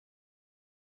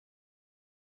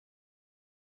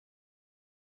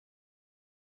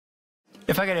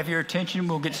If I could have your attention,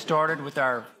 we'll get started with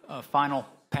our final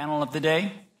panel of the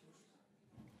day.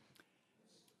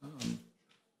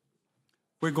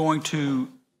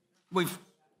 We've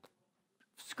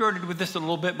skirted with this a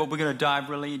little bit, but we're going to dive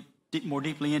really more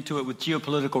deeply into it with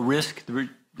geopolitical risk, the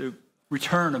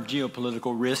return of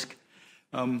geopolitical risk,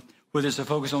 whether it's a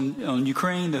focus on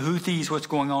Ukraine, the Houthis, what's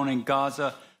going on in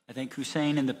Gaza. I think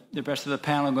Hussein and the rest of the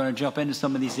panel are going to jump into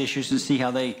some of these issues and see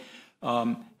how they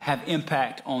have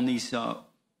impact on these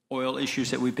oil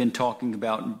issues that we've been talking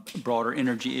about, and broader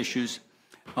energy issues.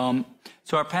 So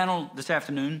our panel this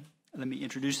afternoon, let me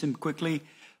introduce them quickly.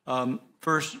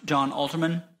 First, John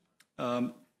Alterman.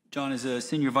 John is a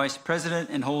senior vice president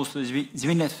and holds the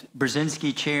Zbigniew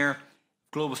Brzezinski Chair,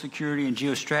 Global Security and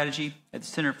Geostrategy at the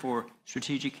Center for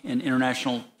Strategic and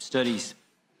International Studies.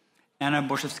 Anna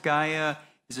Borshchevskaya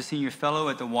is a senior fellow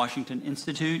at the Washington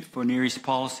Institute for Near East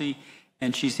Policy,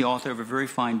 and she's the author of a very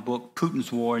fine book,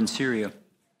 Putin's War in Syria.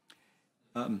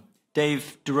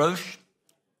 Dave Roches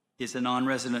is a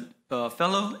non-resident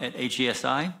fellow at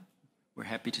AGSIW, we're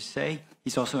happy to say.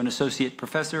 He's also an associate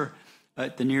professor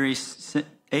at the Near East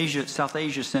South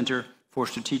Asia Center for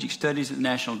Strategic Studies at the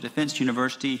National Defense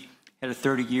University, had a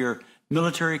 30-year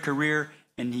military career,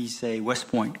 and he's a West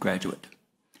Point graduate.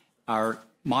 Our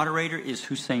moderator is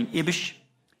Hussein Ibish.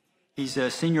 He's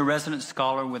a senior resident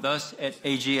scholar with us at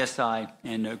AGSIW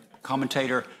and a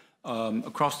commentator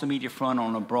across the media front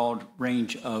on a broad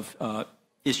range of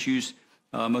issues.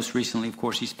 Most recently, of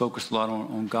course, he's focused a lot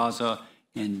on Gaza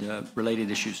and related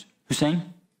issues.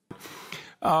 Hussein?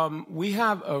 We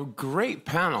have a great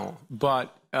panel,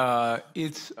 but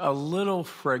it's a little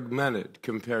fragmented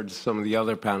compared to some of the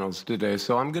other panels today.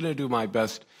 So I'm going to do my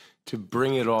best to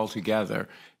bring it all together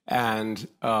and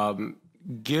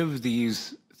give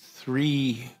these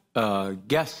three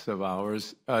guests of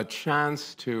ours a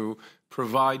chance to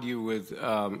provide you with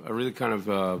a really kind of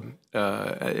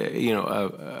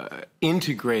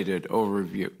integrated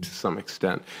overview to some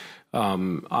extent.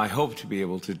 I hope to be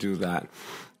able to do that.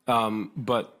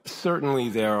 But certainly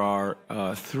there are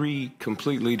three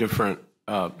completely different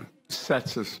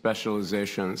sets of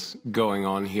specializations going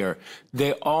on here.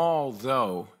 They all,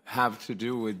 though, have to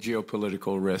do with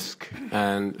geopolitical risk,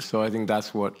 and so I think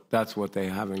that's what they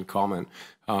have in common,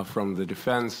 from the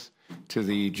defense to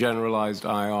the generalized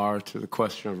IR to the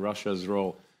question of Russia's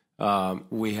role.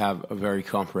 We have a very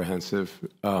comprehensive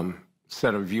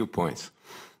set of viewpoints.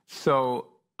 So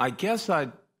I guess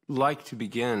I'd like to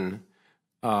begin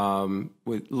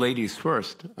with ladies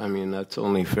first. I mean, that's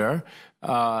only fair.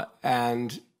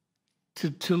 And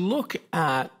to look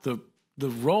at the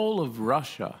role of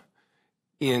Russia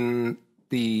in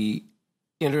the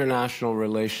international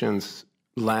relations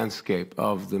landscape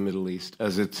of the Middle East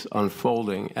as it's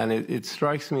unfolding. And it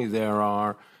strikes me there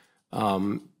are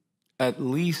at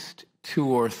least two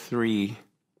or three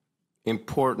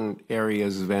important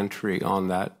areas of entry on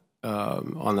that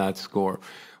score.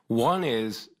 One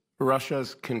is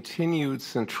Russia's continued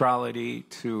centrality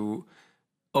to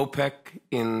OPEC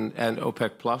and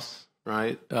OPEC Plus,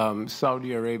 right?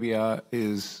 Saudi Arabia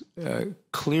is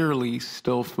clearly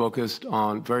still focused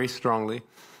on, very strongly,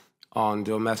 on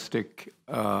domestic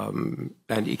and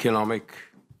economic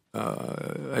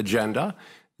agenda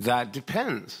that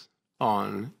depends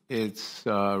on its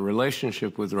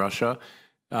relationship with Russia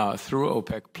through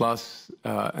OPEC Plus,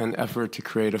 an effort to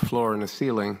create a floor and a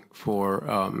ceiling for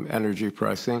energy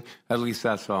pricing. At least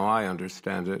that's how I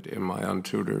understand it in my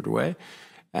untutored way.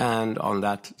 And on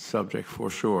that subject, for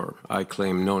sure, I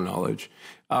claim no knowledge.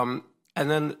 And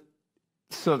then,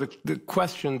 so the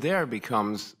question there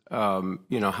becomes,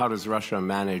 how does Russia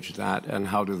manage that, and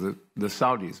how do the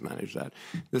Saudis manage that?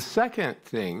 The second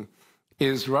thing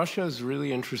is Russia's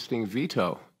really interesting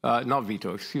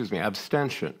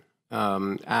abstention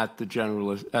at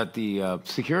the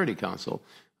Security Council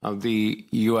of the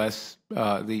U.S.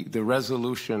 The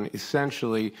resolution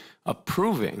essentially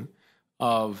approving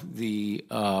of the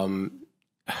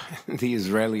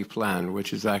Israeli plan,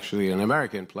 which is actually an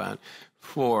American plan,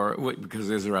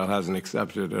 because Israel hasn't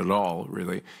accepted it at all,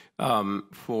 really,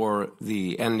 for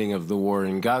the ending of the war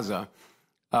in Gaza.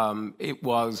 It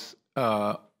was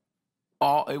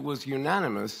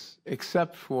unanimous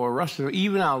except for Russia,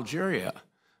 even Algeria,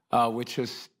 which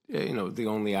is the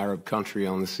only Arab country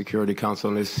on the Security Council,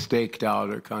 and has staked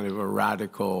out a kind of a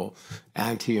radical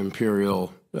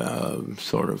anti-imperial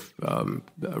sort of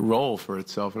role for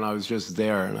itself. And I was just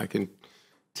there, and I can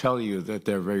tell you that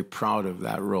they're very proud of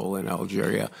that role in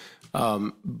Algeria.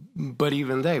 But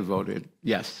even they voted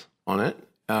yes on it,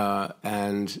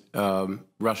 and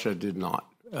Russia did not.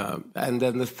 And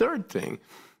then the third thing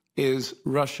is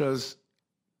Russia's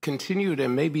continued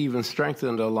and maybe even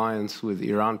strengthened alliance with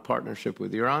Iran, partnership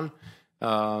with Iran,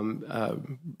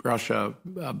 Russia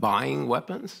buying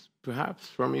weapons, perhaps,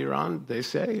 from Iran, they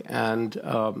say, and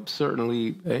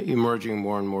certainly emerging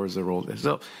more and more as a role there.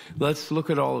 So let's look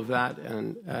at all of that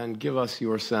and give us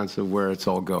your sense of where it's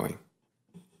all going.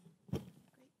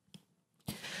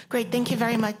 Great. Thank you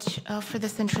very much for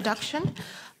this introduction.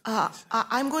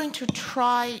 I'm going to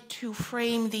try to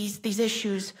frame these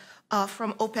issues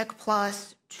from OPEC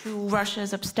Plus to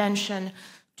Russia's abstention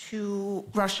to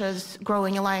Russia's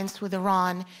growing alliance with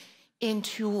Iran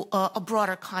into a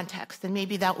broader context. And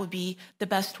maybe that would be the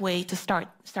best way to start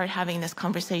having this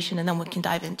conversation, and then we can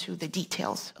dive into the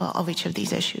details of each of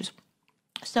these issues.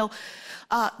 So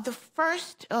the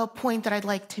first point that I'd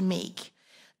like to make,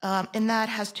 and that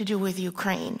has to do with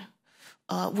Ukraine,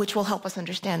 which will help us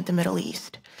understand the Middle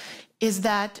East, is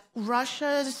that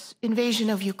Russia's invasion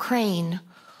of Ukraine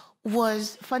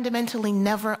was fundamentally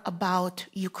never about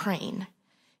Ukraine.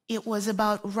 It was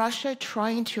about Russia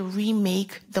trying to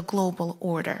remake the global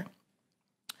order.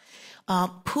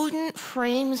 Putin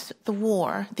frames the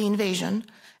war, the invasion,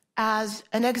 as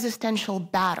an existential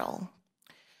battle.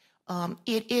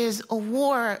 It is a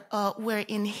war where,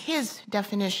 in his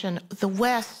definition, the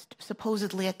West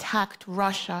supposedly attacked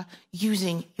Russia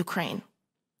using Ukraine.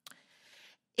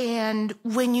 And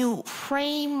when you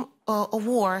frame a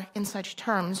war in such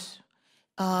terms,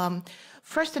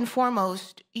 first and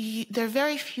foremost, there are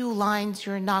very few lines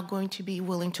you're not going to be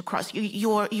willing to cross.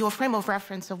 Your frame of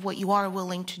reference of what you are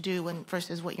willing to do and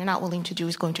versus what you're not willing to do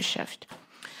is going to shift.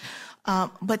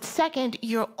 But second,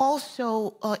 you're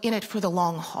also in it for the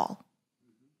long haul.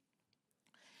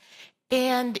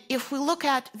 And if we look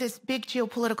at this big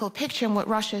geopolitical picture and what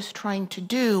Russia is trying to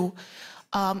do,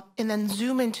 and then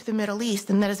zoom into the Middle East,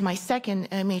 and that is my second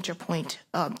major point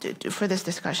for this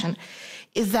discussion,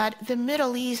 is that the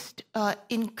Middle East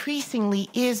increasingly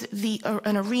is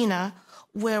an arena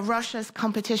where Russia's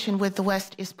competition with the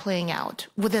West is playing out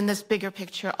within this bigger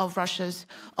picture of Russia's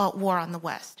war on the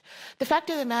West. The fact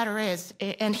of the matter is,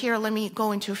 and here let me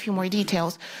go into a few more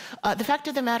details, the fact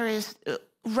of the matter is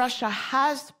Russia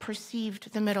has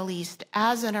perceived the Middle East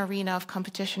as an arena of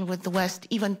competition with the West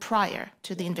even prior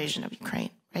to the invasion of Ukraine,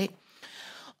 right?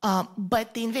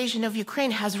 But the invasion of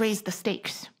Ukraine has raised the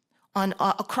stakes on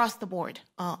across the board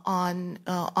on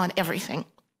everything.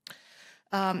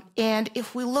 And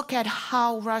if we look at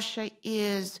how Russia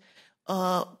is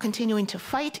continuing to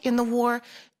fight in the war,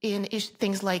 in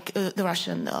things like the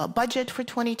Russian budget for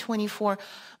 2024,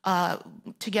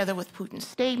 together with Putin's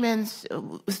statements,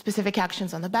 specific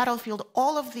actions on the battlefield,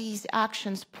 all of these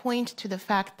actions point to the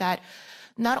fact that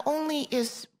not only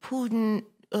is Putin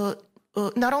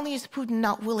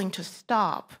not willing to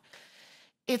stop,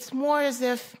 it's more as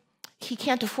if he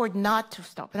can't afford not to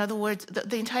stop. In other words,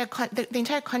 the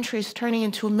entire country is turning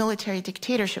into a military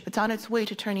dictatorship. It's on its way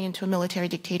to turning into a military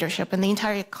dictatorship, and the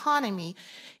entire economy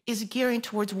is gearing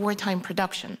towards wartime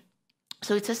production.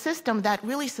 So it's a system that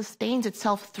really sustains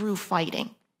itself through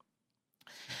fighting.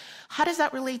 How does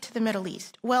that relate to the Middle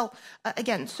East? Well,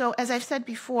 again, so as I've said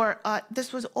before,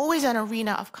 this was always an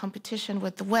arena of competition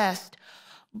with the West,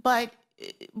 but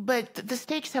the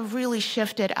stakes have really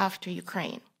shifted after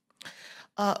Ukraine.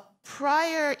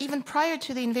 Even prior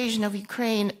to the invasion of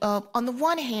Ukraine, on the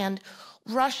one hand,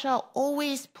 Russia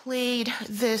always played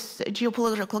this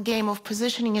geopolitical game of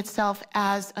positioning itself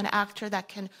as an actor that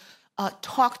can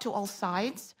talk to all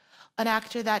sides, an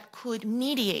actor that could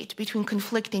mediate between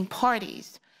conflicting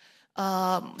parties,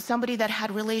 somebody that had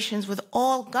relations with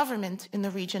all government in the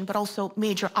region, but also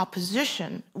major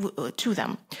opposition to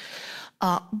them.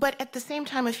 But at the same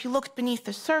time, if you looked beneath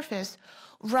the surface,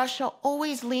 Russia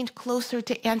always leaned closer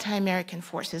to anti-American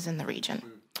forces in the region.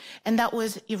 And that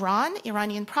was Iran,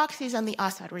 Iranian proxies, and the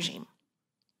Assad regime.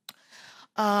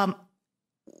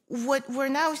 What we're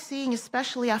now seeing,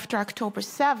 especially after October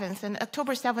 7th, and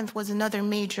October 7th was another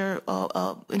major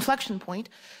inflection point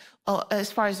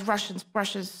as far as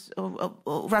Russia's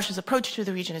approach to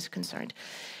the region is concerned,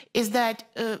 is that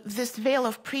this veil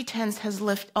of pretense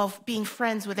of being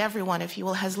friends with everyone, if you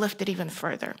will, has lifted even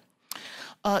further.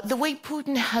 The way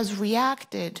Putin has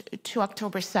reacted to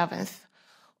October 7th,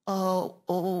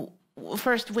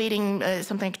 first waiting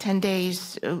something like 10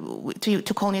 days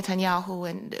to call Netanyahu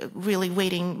and really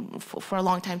waiting for a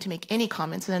long time to make any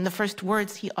comments. And then the first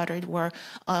words he uttered were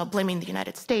blaming the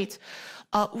United States,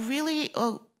 really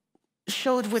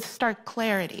showed with stark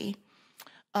clarity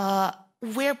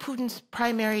where Putin's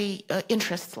primary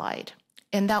interests lied.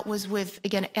 And that was with,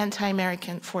 again,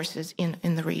 anti-American forces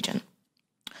in the region.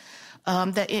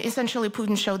 That essentially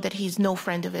Putin showed that he's no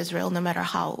friend of Israel, no matter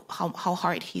how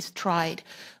hard he's tried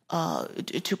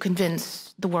to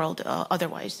convince the world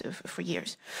otherwise for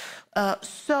years.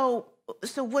 So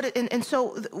what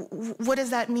does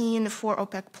that mean for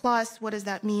OPEC Plus? What does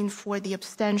that mean for the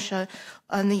abstention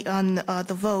on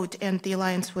the vote and the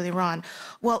alliance with Iran?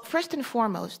 Well, first and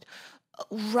foremost,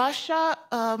 Russia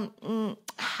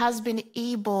has been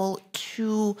able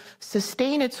to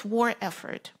sustain its war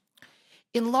effort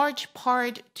in large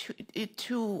part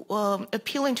to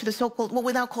appealing to the so-called, what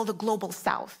we now call the global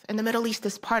South. And the Middle East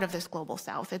is part of this global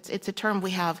South. It's a term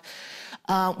we have.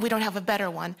 We don't have a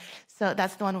better one. So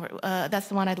that's the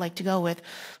one I'd like to go with,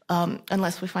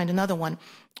 unless we find another one.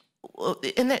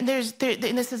 And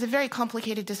this is a very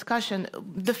complicated discussion.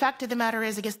 The fact of the matter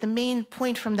is, I guess the main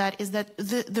point from that is that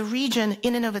the region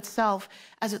in and of itself,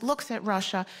 as it looks at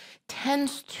Russia,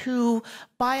 tends to,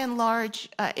 by and large,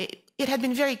 it had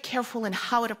been very careful in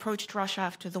how it approached Russia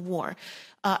after the war.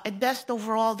 At best,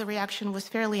 overall, the reaction was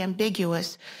fairly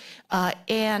ambiguous,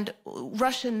 and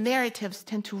Russian narratives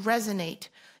tend to resonate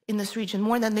in this region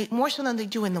more so than they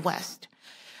do in the West.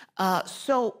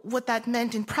 So what that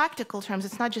meant in practical terms,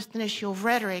 it's not just an issue of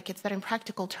rhetoric, it's that in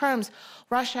practical terms,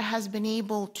 Russia has been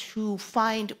able to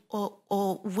find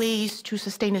ways to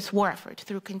sustain its war effort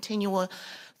through creating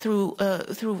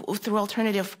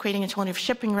alternative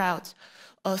shipping routes,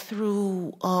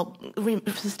 through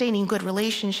sustaining good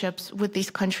relationships with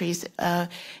these countries,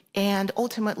 and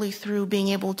ultimately through being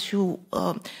able to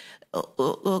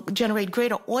generate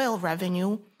greater oil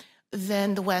revenue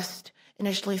than the West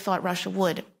initially thought Russia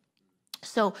would.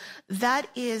 So that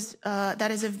is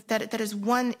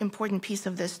one important piece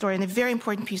of this story, and a very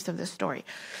important piece of this story.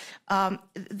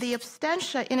 The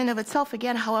abstention in and of itself,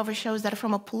 again, however, shows that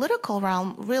from a political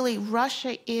realm, really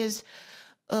Russia is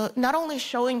not only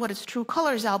showing what its true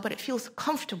colors are, but it feels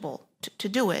comfortable to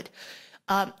do it.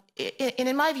 And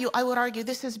in my view, I would argue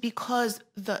this is because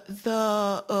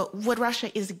what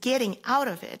Russia is getting out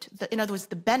of it, in other words,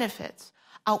 the benefits,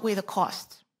 outweigh the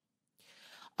costs.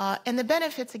 And the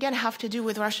benefits, again, have to do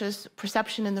with Russia's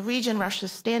perception in the region,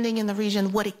 Russia's standing in the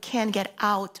region, what it can get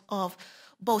out of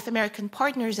both American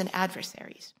partners and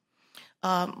adversaries.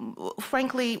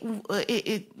 Frankly,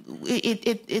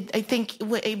 I think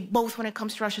both when it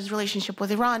comes to Russia's relationship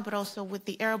with Iran, but also with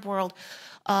the Arab world,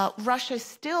 Russia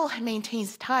still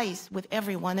maintains ties with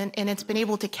everyone, and it's been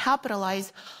able to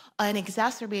capitalize and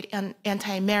exacerbate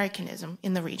anti-Americanism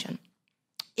in the region.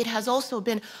 It has also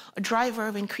been a driver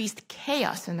of increased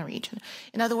chaos in the region.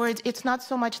 In other words, it's not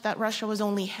so much that Russia was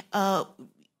only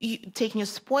taking a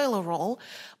spoiler role,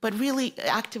 but really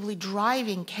actively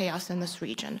driving chaos in this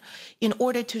region in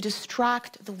order to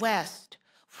distract the West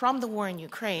from the war in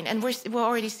Ukraine. And we're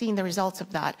already seeing the results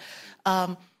of that.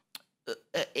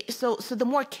 So the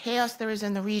more chaos there is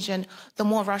in the region, the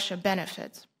more Russia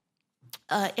benefits.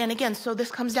 And again, so this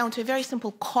comes down to a very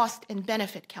simple cost and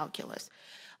benefit calculus.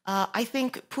 I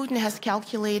think Putin has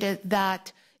calculated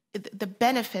that the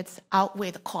benefits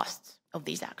outweigh the costs of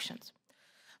these actions.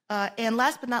 And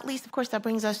last but not least, of course, that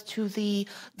brings us to the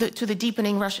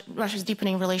deepening Russia's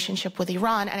deepening relationship with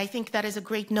Iran, and I think that is a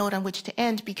great note on which to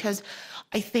end, because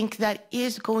I think that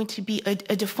is going to be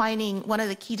one of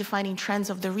the key defining trends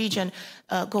of the region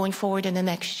going forward in the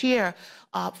next year.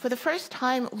 For the first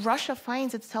time, Russia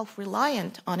finds itself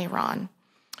reliant on Iran.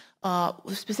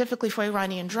 Specifically for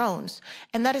Iranian drones,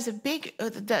 and that is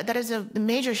a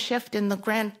major shift in the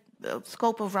grand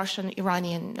scope of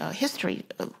Russian-Iranian history.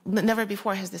 Never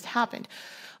before has this happened.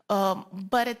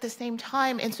 But at the same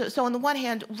time, and so on the one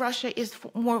hand, Russia is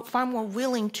far more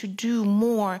willing to do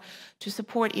more to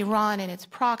support Iran and its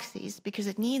proxies because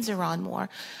it needs Iran more.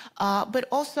 But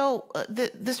also,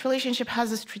 this relationship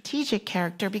has a strategic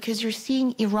character because you're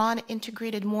seeing Iran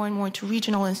integrated more and more into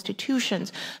regional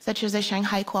institutions, such as the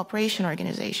Shanghai Cooperation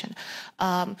Organization.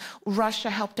 Russia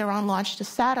helped Iran launch the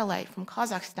satellite from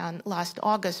Kazakhstan last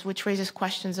August, which raises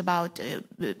questions about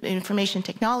information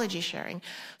technology sharing.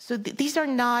 So these are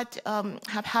not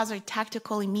haphazard,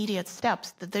 tactical, immediate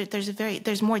steps.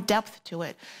 There's more depth to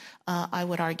it, I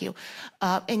would argue.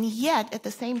 And yet, at the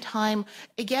same time,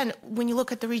 again, when you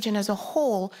look at the region as a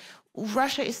whole,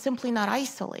 Russia is simply not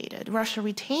isolated. Russia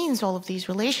retains all of these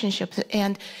relationships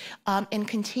and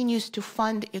continues to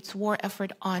fund its war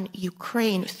effort on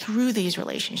Ukraine through these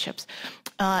relationships.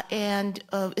 And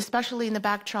especially in the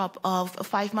backdrop of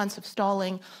 5 months of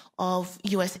stalling of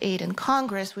U.S. aid in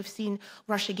Congress, we've seen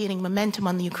Russia gaining momentum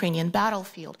on the Ukrainian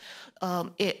battlefield.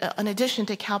 In addition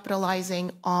to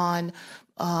capitalizing on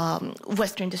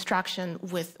Western distraction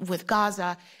with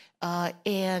Gaza,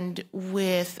 and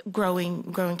with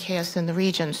growing chaos in the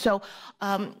region. So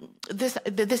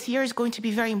this year is going to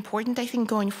be very important, I think,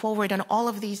 going forward on all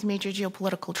of these major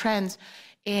geopolitical trends.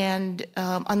 And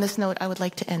on this note, I would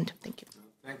like to end. Thank you.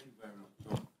 Thank you very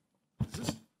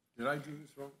much. Did I do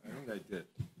this wrong? I think I did.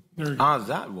 Ah,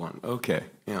 that one. Okay.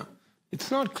 Yeah. It's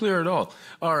not clear at all.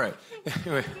 All right.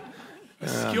 Anyway. A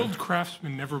skilled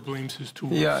craftsman never blames his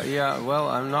tools. Yeah. Well,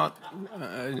 I'm not.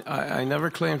 I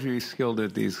never claim to be skilled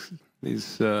at these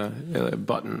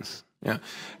buttons. Yeah.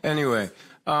 Anyway,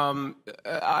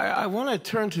 I want to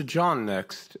turn to John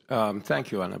next.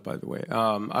 Thank you, Anna. By the way,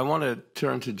 I want to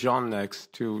turn to John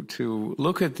next to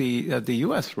look at the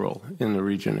U.S. role in the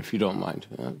region, if you don't mind,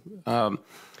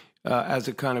 as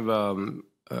a kind of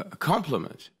a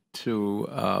complement to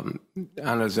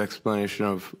Anna's explanation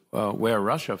of where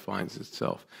Russia finds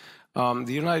itself.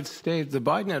 The United States, the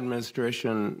Biden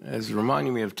administration is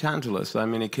reminding me of Tantalus. I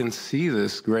mean, it can see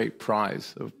this great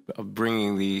prize of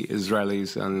bringing the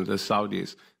Israelis and the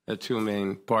Saudis, the two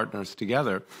main partners,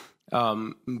 together.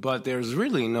 But there's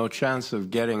really no chance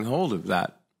of getting hold of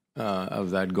that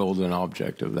golden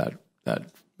object, of that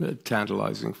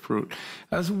tantalizing fruit.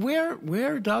 As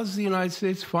where does the United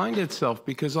States find itself?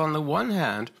 Because on the one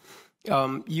hand,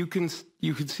 you can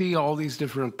see all these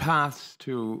different paths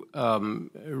to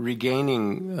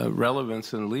regaining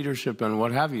relevance and leadership and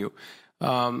what have you,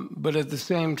 but at the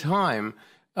same time,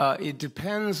 it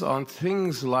depends on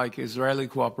things like Israeli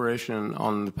cooperation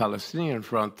on the Palestinian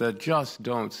front that just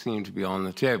don't seem to be on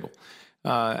the table,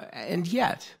 and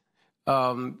yet.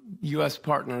 U.S.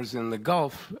 partners in the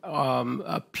Gulf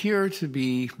appear to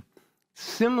be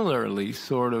similarly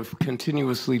sort of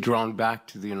continuously drawn back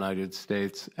to the United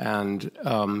States and,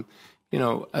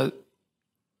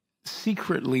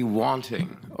 secretly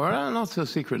wanting, or not so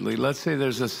secretly, let's say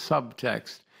there's a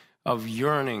subtext of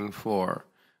yearning for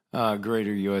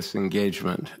greater U.S.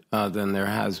 engagement than there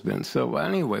has been. So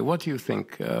anyway, what do you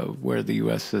think where the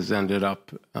U.S. has ended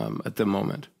up at the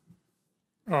moment?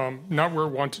 Not where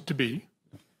it wanted to be.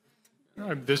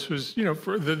 This was,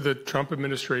 for the Trump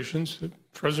administrations,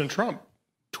 President Trump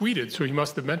tweeted, so he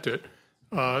must have meant it,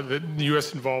 that the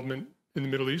U.S. involvement in the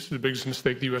Middle East is the biggest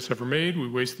mistake the U.S. ever made. We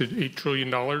wasted $8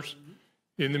 trillion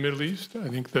in the Middle East. I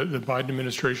think that the Biden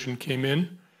administration came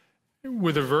in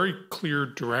with a very clear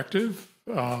directive.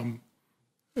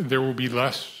 There will be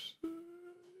less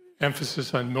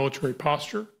emphasis on military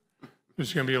posture.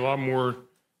 There's going to be a lot more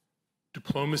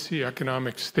diplomacy,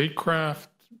 economic statecraft.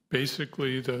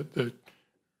 Basically, the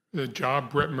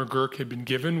job Brett McGurk had been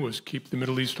given was keep the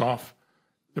Middle East off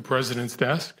the president's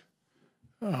desk.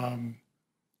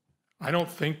 I don't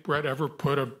think Brett ever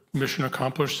put a mission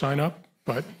accomplished sign up,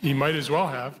 but he might as well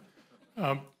have,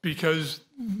 because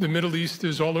the Middle East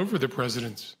is all over the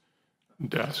president's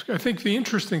desk. I think the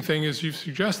interesting thing, as you've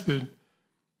suggested,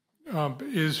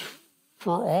 is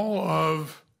for all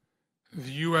of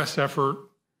the U.S. effort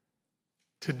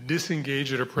to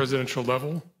disengage at a presidential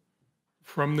level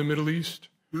from the Middle East,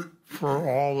 for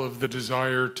all of the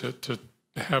desire to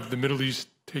have the Middle East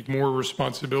take more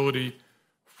responsibility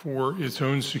for its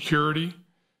own security,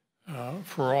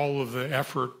 for all of the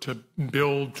effort to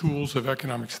build tools of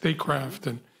economic statecraft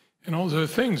and all those other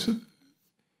things.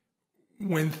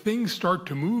 When things start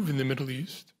to move in the Middle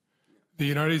East, the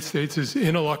United States is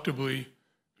ineluctably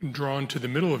drawn to the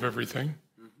middle of everything.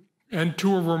 And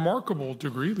to a remarkable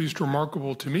degree, at least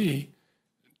remarkable to me,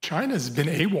 China's been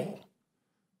AWOL.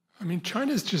 I mean,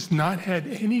 China's just not had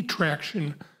any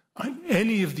traction on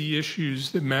any of the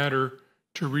issues that matter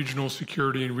to regional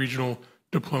security and regional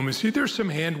diplomacy. There's some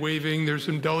hand-waving, there's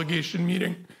some delegation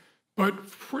meeting. But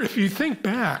if you think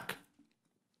back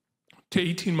to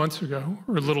 18 months ago,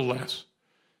 or a little less,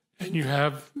 and you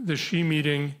have the Xi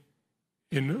meeting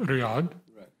in Riyadh,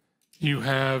 right. You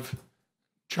have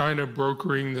China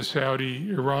brokering the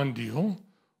Saudi-Iran deal,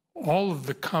 all of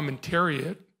the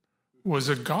commentariat was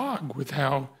agog with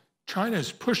how China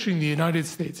is pushing the United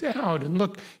States out. And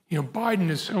look, Biden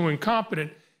is so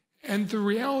incompetent. And the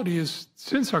reality is,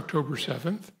 since October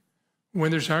 7th,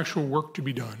 when there's actual work to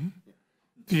be done,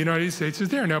 the United States is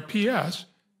there. Now, P.S.,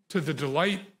 to the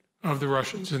delight of the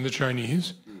Russians and the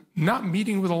Chinese, not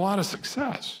meeting with a lot of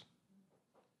success.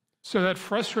 So that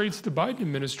frustrates the Biden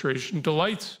administration,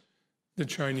 delights the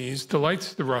Chinese,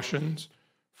 delights the Russians,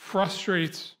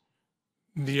 frustrates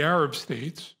the Arab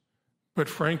states, but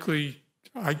frankly,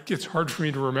 it's hard for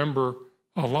me to remember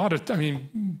a lot of,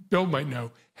 Bill might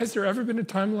know, has there ever been a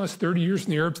time in the last 30 years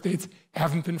in the Arab states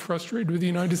haven't been frustrated with the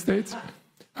United States?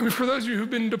 For those of you who've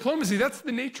been in diplomacy, that's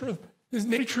the nature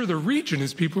of the region,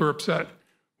 is people are upset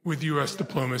with U.S.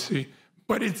 diplomacy.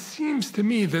 But it seems to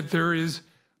me that there is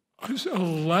a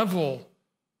level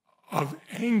of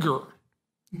anger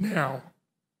now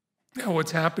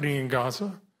what's happening in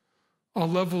Gaza, a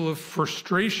level of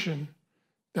frustration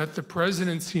that the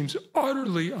president seems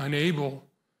utterly unable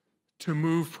to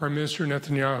move Prime Minister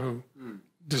Netanyahu,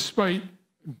 despite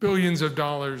billions of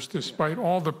dollars, despite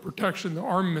all the protection, the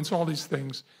armaments, all these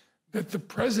things, that the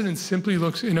president simply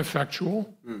looks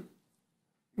ineffectual,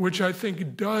 which I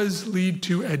think does lead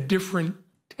to a different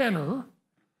tenor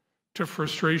to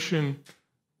frustration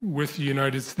with the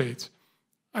United States.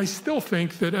 I still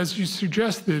think that, as you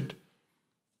suggested,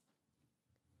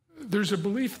 there's a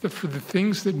belief that for the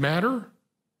things that matter,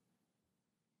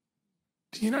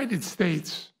 the United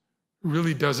States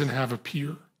really doesn't have a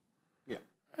peer. Yeah.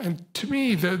 And to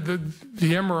me, the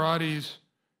Emiratis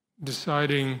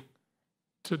deciding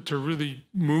to really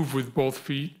move with both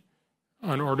feet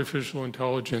on artificial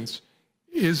intelligence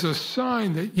is a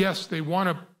sign that, yes, they want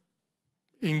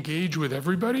to engage with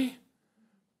everybody,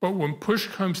 but when push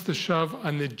comes to shove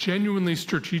on the genuinely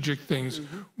strategic things,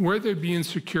 whether they be in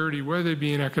security, whether they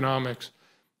be in economics,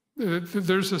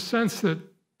 there's a sense that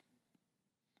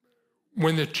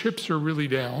when the chips are really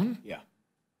down,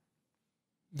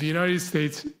 the United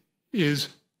States is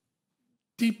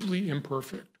deeply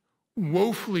imperfect,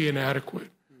 woefully inadequate,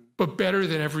 but better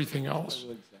than everything else.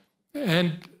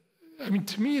 And I mean,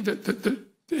 to me,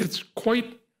 it's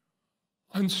quite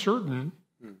uncertain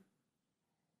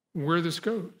where this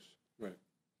goes. Right.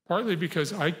 Partly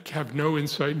because I have no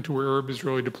insight into where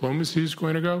Arab-Israeli diplomacy is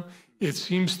going to go. It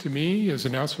seems to me, as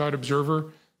an outside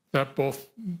observer, that both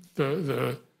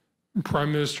the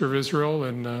Prime Minister of Israel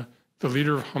and the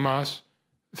leader of Hamas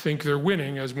think they're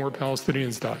winning as more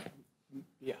Palestinians die.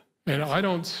 Yeah. And I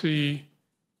don't see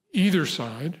either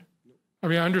side. I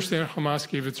mean, I understand Hamas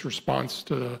gave its response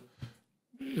to the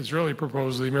Israeli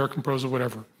proposal, the American proposal,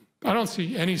 whatever. I don't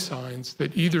see any signs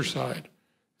that either side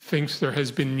thinks there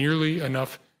has been nearly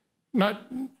enough, not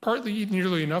partly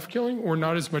nearly enough killing or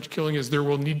not as much killing as there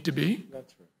will need to be.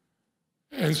 That's right.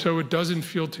 And so it doesn't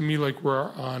feel to me like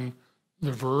we're on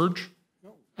the verge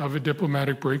of a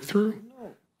diplomatic breakthrough.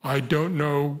 No. I don't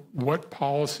know what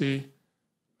policy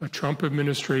a Trump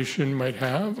administration might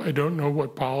have. I don't know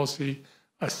what policy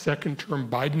a second-term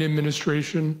Biden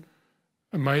administration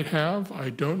might have.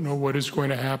 I don't know what is going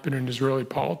to happen in Israeli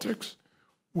politics,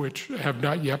 which have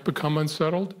not yet become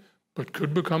unsettled, but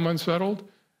could become unsettled.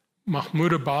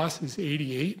 Mahmoud Abbas is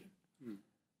 88.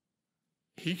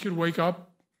 He could wake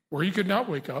up, or he could not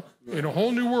wake up, in a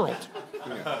whole new world,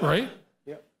 right?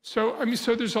 Yeah. So, I mean,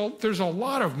 so there's a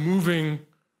lot of moving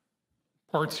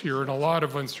parts here and a lot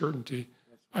of uncertainty.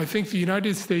 I think the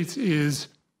United States is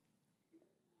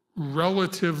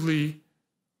relatively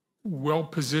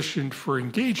well-positioned for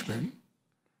engagement,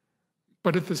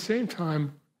 but at the same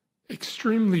time,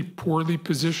 extremely poorly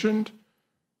positioned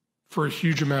for a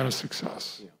huge amount of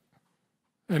success. Yeah.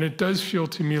 And it does feel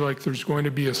to me like there's going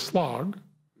to be a slog,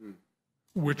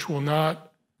 which will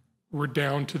not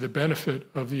redound to the benefit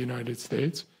of the United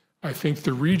States. I think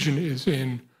the region is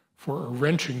in for a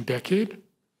wrenching decade,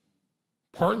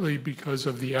 partly because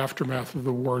of the aftermath of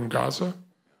the war in Gaza,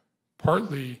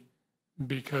 partly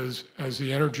because as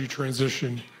the energy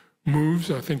transition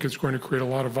moves, I think it's going to create a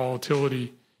lot of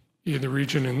volatility in the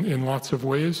region in lots of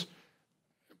ways,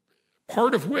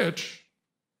 part of which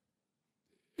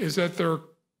is that there are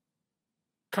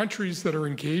countries that are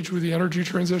engaged with the energy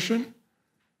transition,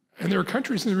 and there are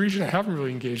countries in the region that haven't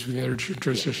really engaged with the energy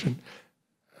transition,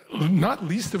 not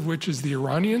least of which is the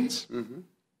Iranians,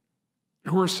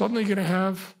 who are suddenly going to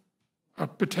have a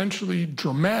potentially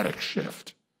dramatic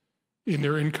shift in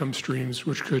their income streams,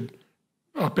 which could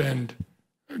upend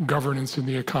governance in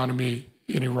the economy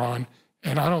in Iran.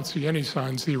 And I don't see any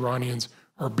signs the Iranians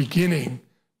are beginning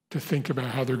to think about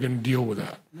how they're going to deal with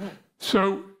that. No.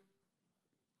 So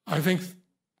I think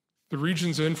the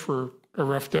region's in for a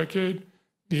rough decade.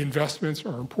 The investments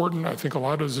are important. I think a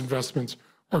lot of those investments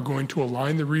are going to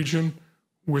align the region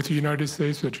with the United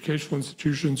States, educational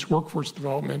institutions, workforce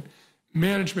development,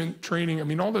 management, training. I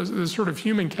mean, all those sort of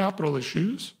human capital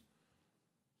issues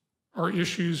are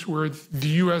issues where the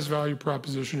U.S. value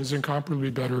proposition is incomparably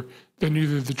better than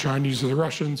either the Chinese or the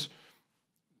Russians.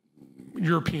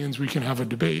 Europeans, we can have a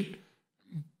debate.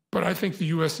 But I think the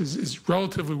U.S. is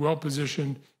relatively well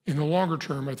positioned in the longer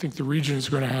term. I think the region is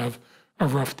going to have a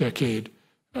rough decade.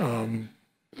 And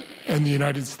the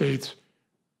United States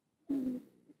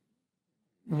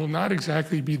will not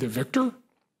exactly be the victor,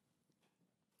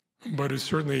 but is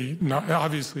certainly not,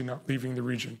 obviously not leaving the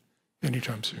region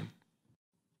anytime soon.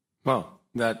 Well,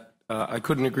 that I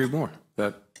couldn't agree more.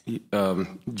 That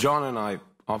John and I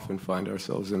often find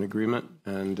ourselves in agreement,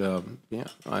 and yeah,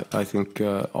 I think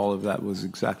all of that was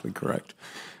exactly correct.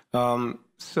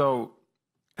 So,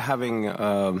 having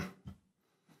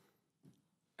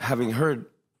heard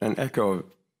an echo of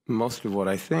most of what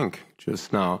I think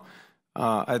just now,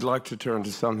 I'd like to turn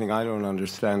to something I don't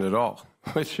understand at all,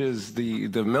 which is the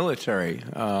military,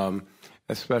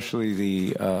 especially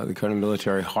the kind of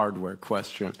military hardware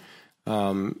question,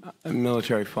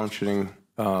 military functioning,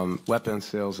 weapons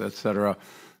sales, etc.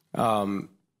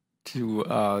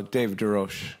 To David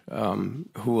Roches,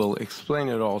 who will explain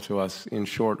it all to us in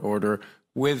short order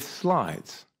with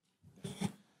slides.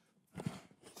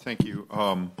 Thank you.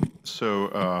 I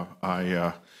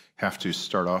have to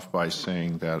start off by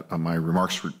saying that my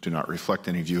remarks do not reflect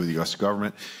any view of the U.S.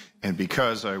 government. And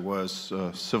because I was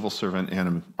a civil servant and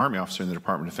an Army officer in the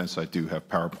Department of Defense, I do have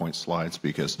PowerPoint slides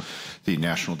because the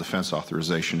National Defense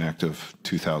Authorization Act of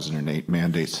 2008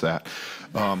 mandates that.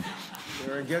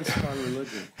 They're against our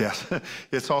religion. Yes.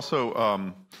 It's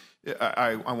also,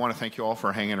 I want to thank you all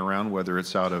for hanging around, whether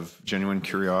it's out of genuine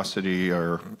curiosity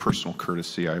or personal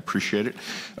courtesy. I appreciate it.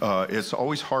 It's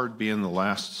always hard being the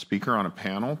last speaker on a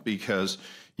panel because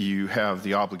you have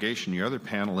the obligation, your other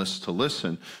panelists, to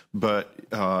listen, but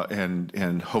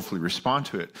and hopefully respond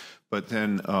to it. But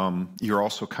then you're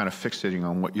also kind of fixating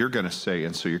on what you're going to say,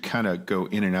 and so you kind of go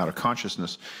in and out of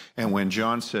consciousness. And when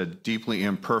John said deeply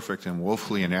imperfect and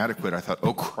woefully inadequate, I thought,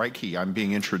 oh, crikey, I'm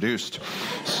being introduced.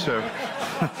 So,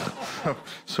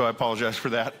 so I apologize for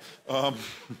that. I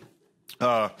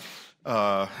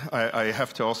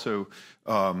have to also,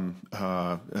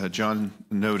 John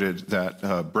noted that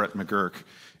Brett McGurk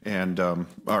and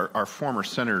our former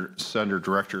Senator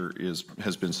Director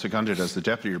has been seconded as the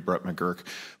deputy of Brett McGurk,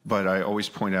 but I always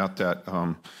point out that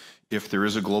if there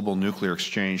is a global nuclear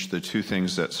exchange, the two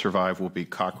things that survive will be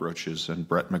cockroaches and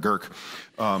Brett McGurk.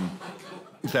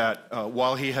 That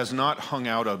while he has not hung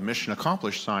out a mission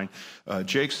accomplished sign,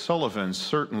 Jake Sullivan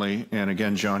certainly, and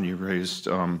again, John, you raised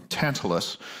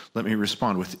Tantalus. Let me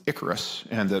respond with Icarus,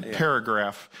 and the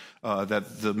paragraph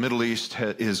that the Middle East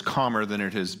is calmer than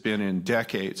it has been in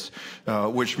decades,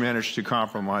 which managed to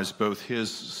compromise both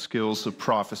his skills of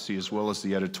prophecy as well as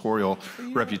the editorial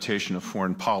reputation of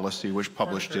foreign policy, which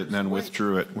published it and then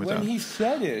withdrew it. When he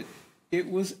said it, it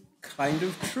was kind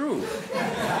of true.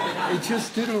 It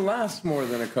just didn't last more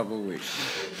than a couple of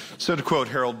weeks. So to quote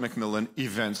Harold Macmillan,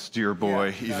 events, dear boy,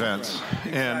 events.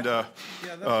 Right.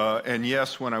 Exactly. And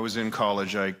yes, when I was in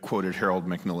college, I quoted Harold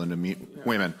Macmillan to meet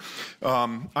women.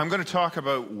 I'm going to talk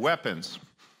about weapons.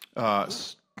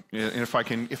 And if I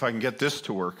can get this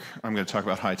to work, I'm going to talk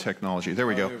about high technology. There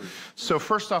we go. So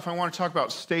first off, I want to talk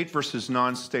about state versus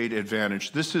non-state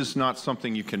advantage. This is not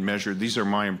something you can measure. These are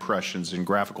my impressions in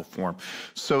graphical form.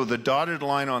 So the dotted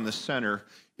line on the center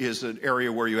is an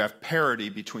area where you have parity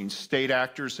between state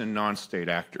actors and non-state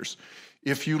actors.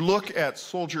 If you look at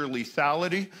soldier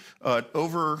lethality,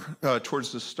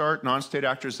 towards the start, non-state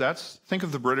actors, think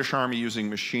of the British Army using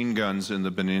machine guns in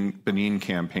the Benin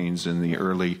campaigns in the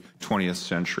early 20th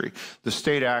century. The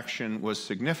state action was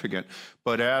significant,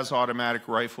 but as automatic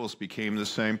rifles became the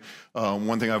same,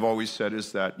 one thing I've always said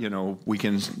is that, you know, we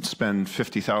can spend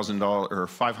 $50,000 or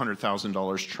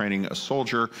 $500,000 training a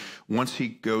soldier. Once he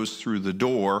goes through the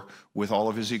door with all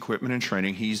of his equipment and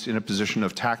training, he's in a position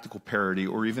of tactical parity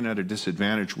or even at a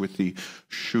disadvantage with the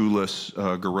shoeless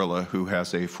guerrilla who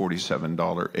has a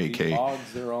 $47 AK. The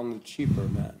odds are on the cheaper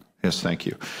man. Yes, thank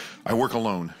you. I work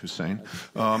alone, Hussein.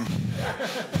 I'm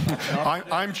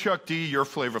Chuck D, you're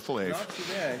Flavor Flav. Not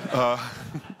today.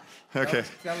 Okay.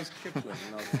 That was Kipling,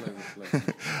 not Flavor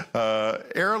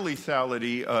Flav. Air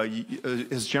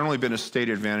lethality has generally been a state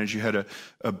advantage. You had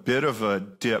a bit of a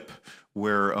dip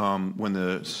where when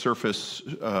the surface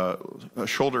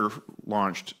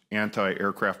shoulder-launched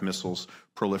anti-aircraft missiles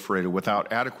proliferated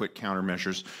without adequate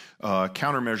countermeasures.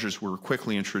 Countermeasures were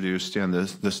quickly introduced and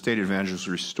the state advantage was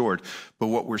restored. But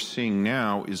what we're seeing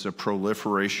now is a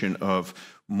proliferation of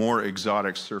more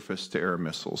exotic surface-to-air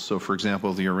missiles. So, for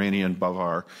example, the Iranian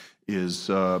Bavar is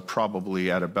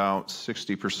probably at about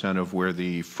 60% of where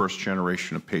the first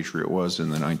generation of Patriot was in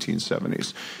the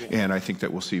 1970s. And I think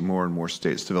that we'll see more and more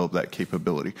states develop that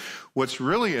capability. What's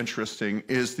really interesting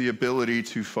is the ability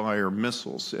to fire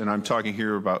missiles. And I'm talking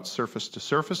here about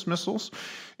surface-to-surface missiles.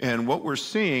 And what we're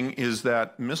seeing is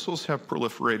that missiles have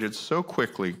proliferated so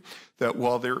quickly that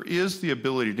while there is the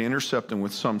ability to intercept them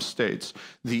with some states,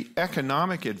 the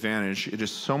economic advantage, it is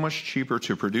so much cheaper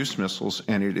to produce missiles,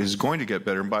 and it is going to get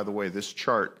better. And by the way, this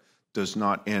chart does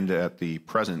not end at the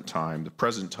present time. The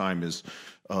present time is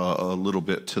a little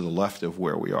bit to the left of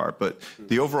where we are. But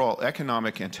the overall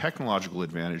economic and technological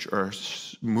advantage are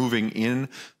moving in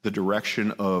the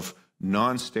direction of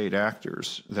non-state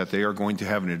actors, that they are going to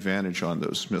have an advantage on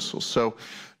those missiles. So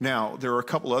now there are a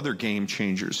couple other game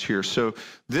changers here. So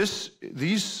these,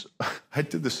 I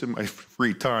did this in my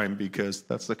free time because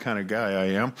that's the kind of guy I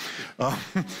am.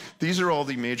 These are all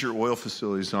the major oil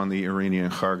facilities on the Iranian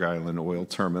Kharg Island oil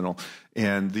terminal.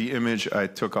 And the image I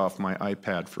took off my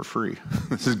iPad for free.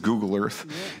 This is Google Earth.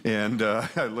 Yeah. And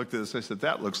I looked at this, I said,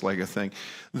 that looks like a thing.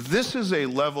 This is a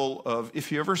level of,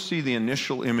 if you ever see the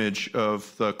initial image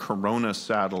of the Corona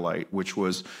satellite, which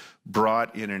was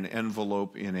brought in an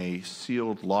envelope in a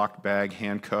sealed, locked bag,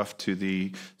 handcuffed to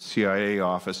the CIA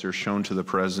officer, shown to the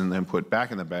president, then put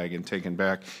back in the bag and taken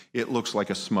back, it looks like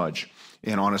a smudge.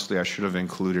 And honestly, I should have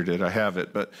included it. I have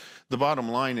it. But the bottom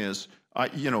line is,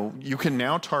 you can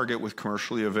now target with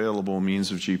commercially available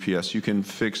means of GPS. You can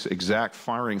fix exact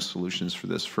firing solutions for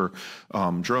this, for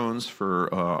drones,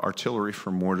 for artillery,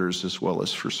 for mortars, as well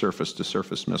as for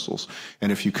surface-to-surface missiles.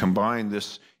 And if you combine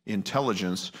this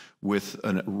intelligence with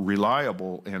a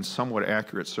reliable and somewhat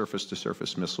accurate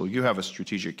surface-to-surface missile, you have a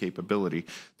strategic capability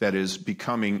that is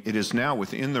becoming, it is now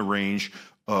within the range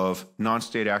of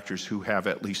non-state actors who have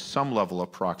at least some level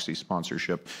of proxy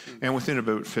sponsorship, and within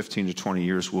about 15 to 20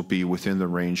 years will be within the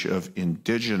range of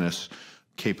indigenous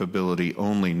capability,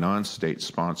 only non-state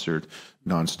sponsored,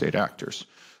 non-state actors.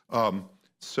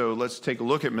 So let's take a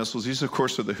look at missiles. These, of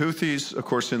course, are the Houthis. Of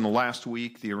course, in the last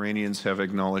week, the Iranians have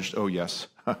acknowledged, oh, yes,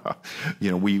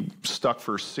 we stuck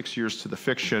for 6 years to the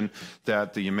fiction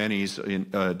that the Yemenis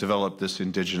developed this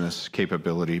indigenous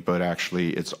capability, but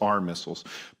actually it's our missiles.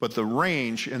 But the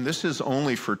range, and this is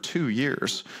only for 2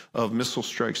 years, of missile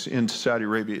strikes into Saudi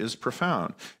Arabia is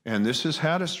profound. And this has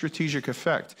had a strategic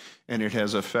effect. And it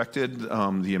has affected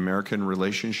the American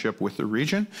relationship with the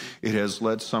region. It has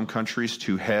led some countries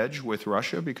to hedge with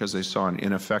Russia because they saw an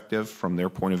ineffective, from their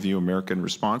point of view, American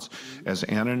response, as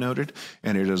Anna noted.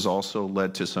 And it has also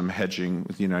led to some hedging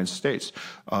with the United States.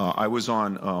 I was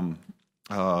on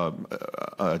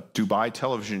a Dubai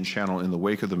television channel in the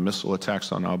wake of the missile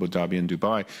attacks on Abu Dhabi and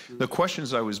Dubai. The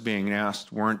questions I was being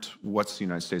asked weren't, what's the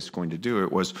United States going to do?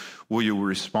 It was, will you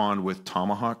respond with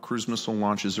Tomahawk cruise missile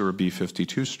launches or a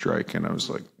B-52 strike? And I was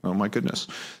like, oh my goodness.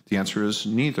 The answer is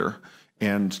neither.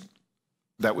 And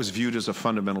that was viewed as a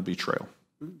fundamental betrayal,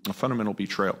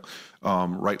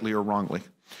 rightly or wrongly.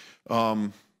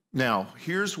 Now,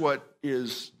 here's what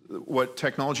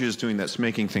technology is doing that's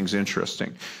making things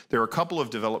interesting. There are a couple of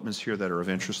developments here that are of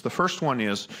interest. The first one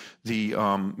is the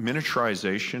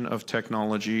miniaturization of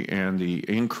technology and the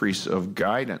increase of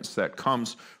guidance that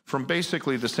comes from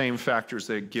basically the same factors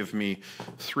that give me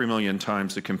 3 million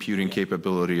times the computing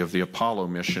capability of the Apollo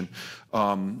mission.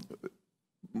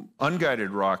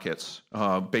 Unguided rockets,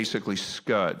 basically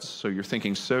Scuds. So you're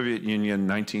thinking Soviet Union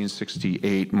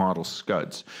 1968 model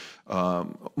Scuds.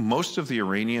 Most of the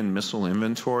Iranian missile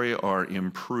inventory are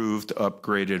improved,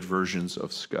 upgraded versions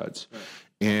of Scuds. Right.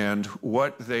 And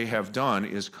what they have done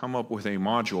is come up with a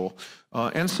module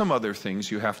and some other things.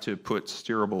 You have to put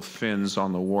steerable fins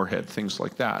on the warhead, things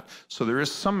like that. So there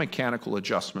is some mechanical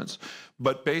adjustments.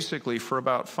 But basically, for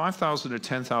about $5,000 to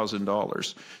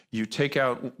 $10,000, you take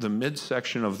out the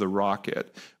midsection of the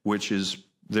rocket, which is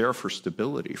there for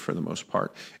stability for the most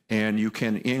part, and you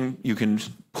can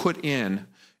put in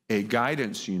a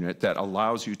guidance unit that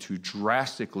allows you to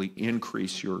drastically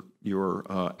increase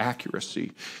your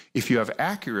accuracy. If you have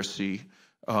accuracy,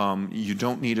 you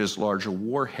don't need as large a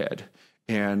warhead.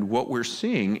 And what we're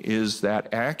seeing is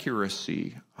that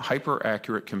accuracy,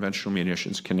 hyper-accurate conventional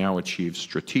munitions can now achieve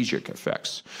strategic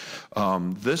effects.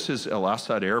 This is El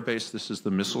Asad Air Base. This is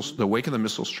the wake of the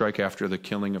missile strike after the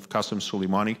killing of Qasem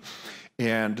Soleimani.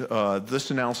 And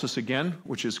this analysis, again,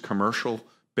 which is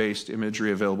commercial-based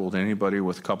imagery available to anybody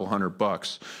with a couple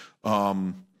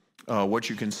 $100. What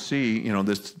you can see,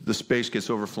 the space gets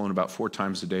overflown about 4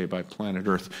 times a day by planet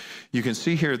Earth. You can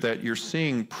see here that you're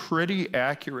seeing pretty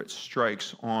accurate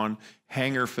strikes on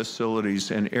hangar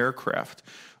facilities and aircraft.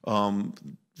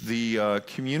 The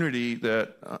community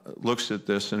that looks at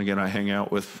this, and again, I hang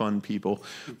out with fun people,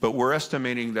 but we're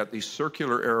estimating that the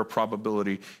circular error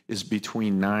probability is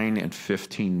between 9 and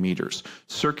 15 meters.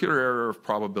 Circular error of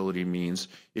probability means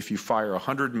if you fire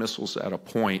 100 missiles at a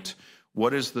point,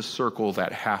 what is the circle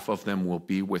that half of them will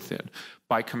be within?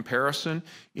 By comparison,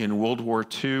 in World War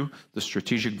II, the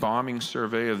Strategic Bombing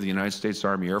Survey of the United States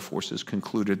Army Air Forces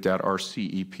concluded that our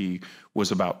CEP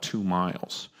was about 2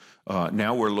 miles.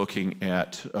 Now we're looking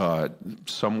at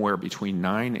somewhere between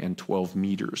 9 and 12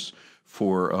 meters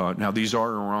for, now these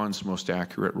are Iran's most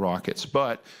accurate rockets,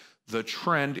 but the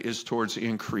trend is towards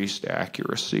increased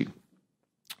accuracy.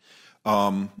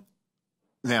 Now,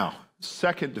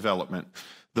 second development.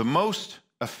 The most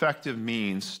effective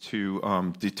means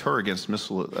to deter against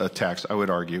missile attacks, I would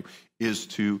argue, is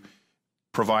to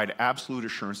provide absolute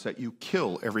assurance that you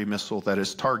kill every missile that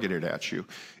is targeted at you.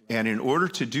 And in order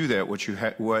to do that,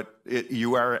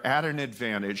 you are at an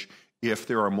advantage if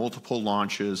there are multiple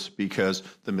launches, because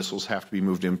the missiles have to be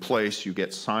moved in place. You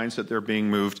get signs that they're being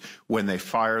moved. When they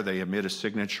fire, they emit a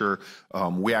signature.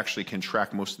 We actually can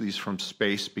track most of these from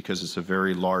space because it's a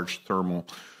very large thermal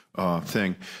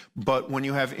thing. But when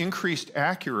you have increased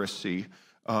accuracy,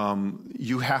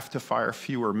 you have to fire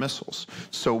fewer missiles.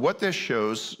 So what this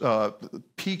shows,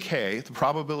 PK, the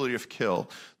probability of kill,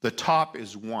 the top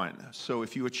is 1. So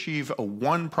if you achieve a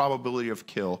 1 probability of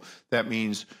kill, that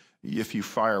means if you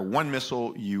fire 1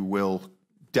 missile, you will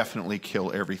definitely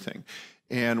kill everything.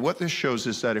 And what this shows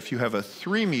is that if you have a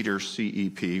 3-meter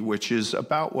CEP, which is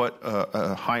about what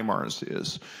a HIMARS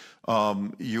is,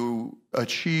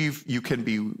 you can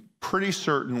be pretty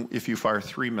certain if you fire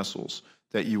 3 missiles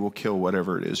that you will kill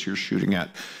whatever it is you're shooting at.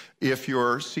 If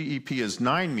your CEP is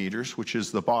 9 meters, which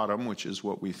is the bottom, which is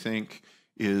what we think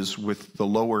is with the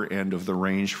lower end of the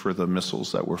range for the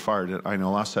missiles that were fired at Ain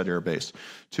al-Assad Air Base,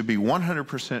 to be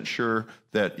 100% sure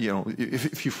that,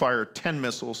 if you fire 10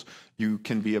 missiles, you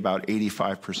can be about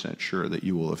 85% sure that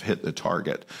you will have hit the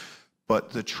target.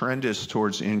 But the trend is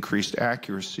towards increased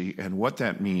accuracy, and what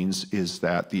that means is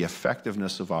that the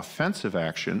effectiveness of offensive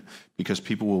action, because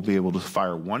people will be able to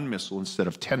fire 1 missile instead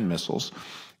of 10 missiles,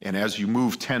 and as you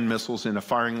move 10 missiles in a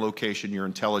firing location, your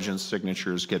intelligence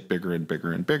signatures get bigger and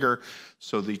bigger and bigger.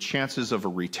 So the chances of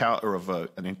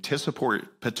an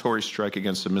anticipatory strike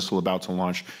against a missile about to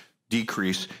launch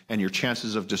decrease, and your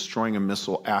chances of destroying a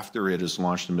missile after it is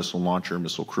launched, a missile launcher,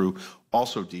 missile crew,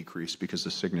 also decrease because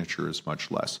the signature is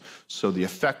much less. So the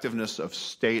effectiveness of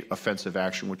state offensive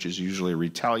action, which is usually a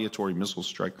retaliatory missile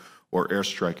strike or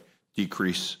airstrike,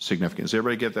 decrease significantly. Does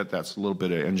everybody get that? That's a little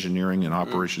bit of engineering and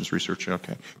operations research.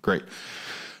 Okay, great.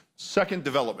 Second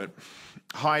development,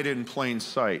 hide in plain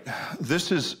sight.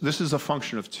 This is a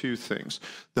function of 2 things.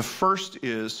 The first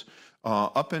is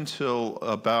up until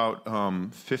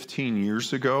about 15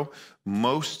 years ago,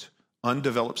 most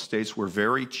undeveloped states were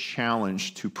very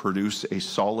challenged to produce a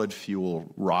solid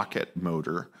fuel rocket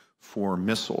motor for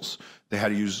missiles. They had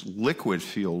to use liquid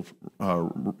fuel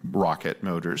rocket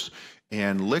motors.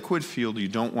 And liquid fuel, you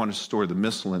don't want to store the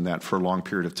missile in that for a long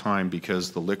period of time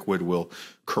because the liquid will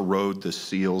corrode the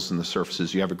seals and the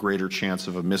surfaces. You have a greater chance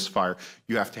of a misfire.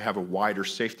 You have to have a wider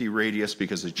safety radius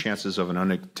because the chances of an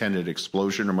unintended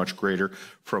explosion are much greater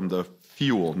from the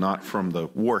fuel, not from the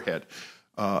warhead.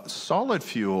 Solid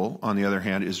fuel, on the other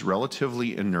hand, is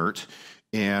relatively inert,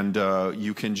 and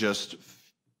you can just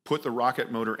put the rocket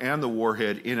motor and the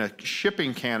warhead in a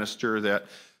shipping canister that,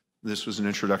 this was an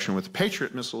introduction with the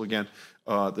Patriot missile again,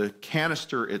 the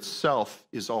canister itself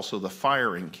is also the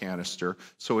firing canister,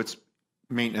 so it's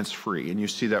maintenance-free. And you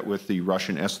see that with the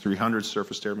Russian S-300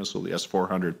 surface-to-air missile, the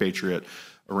S-400 Patriot,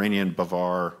 Iranian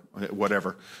Bavar,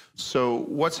 whatever. So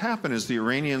what's happened is the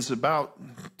Iranians, about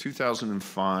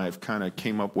 2005, kind of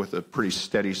came up with a pretty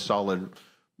steady, solid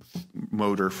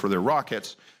motor for their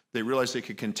rockets. They realized they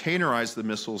could containerize the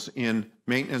missiles in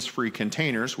maintenance-free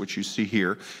containers, which you see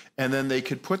here, and then they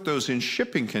could put those in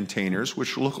shipping containers,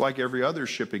 which look like every other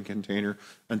shipping container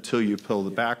until you peel the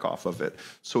back off of it.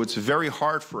 So it's very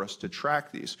hard for us to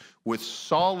track these. With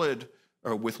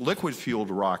liquid-fueled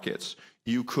rockets,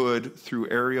 you could, through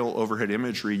aerial overhead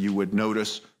imagery, you would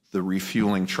notice the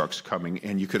refueling trucks coming,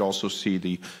 and you could also see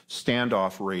the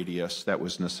standoff radius that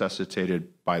was necessitated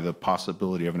by the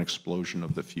possibility of an explosion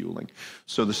of the fueling.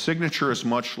 So the signature is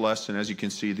much less, and as you can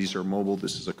see, these are mobile.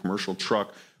 This is a commercial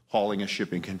truck hauling a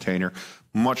shipping container.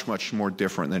 Much, much more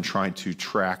different than trying to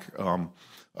track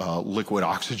liquid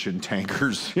oxygen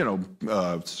tankers,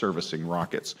 servicing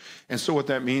rockets. And so what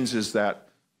that means is that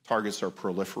targets are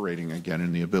proliferating again,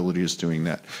 and the ability is doing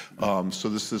that. So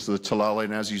this is the Talal,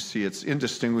 and as you see, it's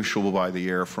indistinguishable by the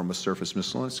air from a surface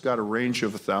missile, and it's got a range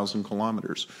of 1,000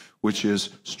 kilometers, which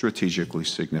is strategically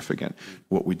significant.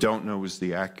 What we don't know is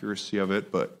the accuracy of it,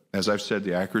 but as I've said,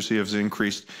 the accuracy has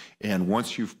increased, and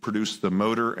once you've produced the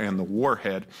motor and the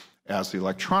warhead, as the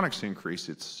electronics increase,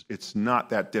 it's not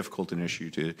that difficult an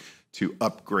issue to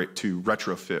upgrade, to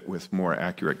retrofit with more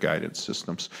accurate guidance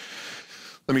systems.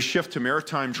 Let me shift to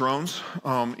maritime drones.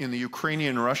 In the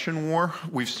Ukrainian-Russian war,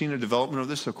 we've seen a development of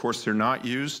this. Of course, they're not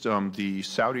used. The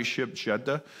Saudi ship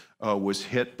Jeddah was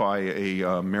hit by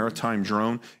a maritime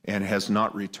drone and has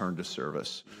not returned to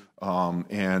service.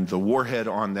 And the warhead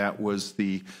on that was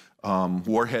the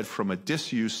warhead from a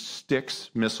disused Styx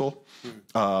missile,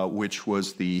 which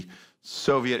was the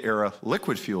Soviet-era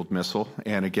liquid-fueled missile,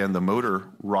 and again, the motor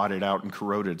rotted out and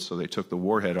corroded, so they took the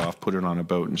warhead off, put it on a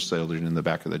boat, and sailed it in the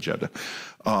back of the Jeddah.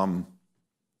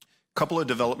 Couple of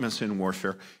developments in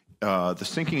warfare. The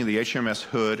sinking of the HMS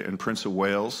Hood and Prince of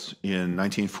Wales in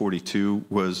 1942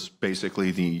 was basically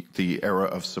the era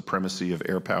of supremacy of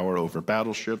air power over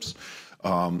battleships.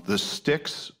 The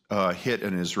Styx hit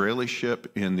an Israeli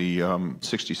ship in the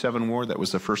 67 war. That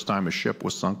was the first time a ship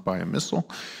was sunk by a missile.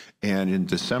 And in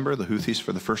December, the Houthis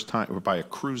for the first time, or by a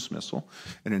cruise missile.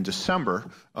 And in December,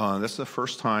 that's the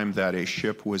first time that a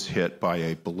ship was hit by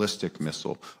a ballistic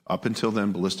missile. Up until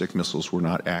then, ballistic missiles were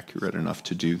not accurate enough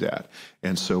to do that.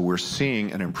 And so we're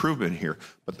seeing an improvement here.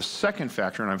 But the second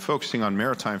factor, and I'm focusing on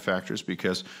maritime factors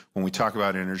because when we talk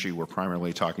about energy, we're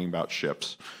primarily talking about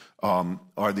ships.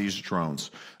 Are these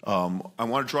drones. I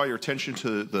want to draw your attention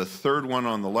to the third one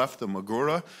on the left, the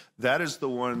Magura. That is the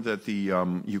one that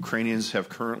the Ukrainians have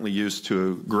currently used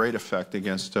to great effect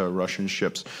against Russian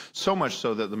ships, so much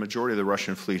so that the majority of the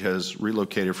Russian fleet has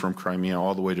relocated from Crimea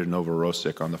all the way to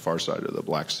Novorossiysk on the far side of the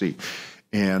Black Sea.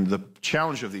 And the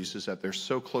challenge of these is that they're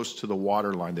so close to the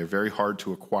waterline, they're very hard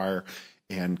to acquire,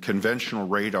 and conventional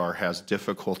radar has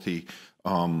difficulty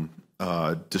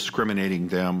discriminating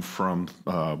them from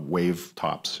wave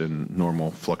tops and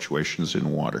normal fluctuations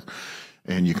in water.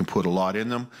 And you can put a lot in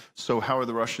them. So how are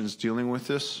the Russians dealing with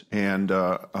this? And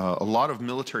a lot of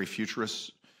military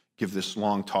futurists give this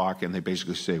long talk, and they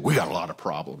basically say, we got a lot of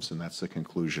problems, and that's the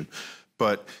conclusion.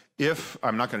 But if,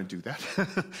 I'm not going to do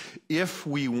that, if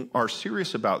we are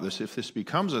serious about this, if this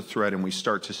becomes a threat and we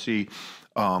start to see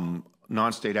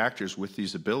non-state actors with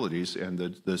these abilities, and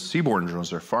the seaborne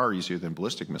drones are far easier than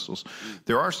ballistic missiles,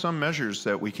 there are some measures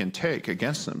that we can take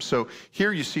against them. So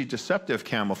here you see deceptive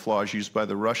camouflage used by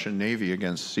the Russian Navy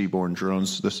against seaborne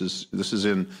drones. This is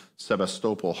in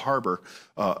Sebastopol Harbor,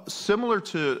 similar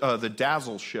to the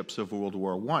Dazzle ships of World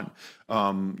War I.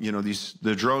 You know,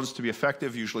 the drones, to be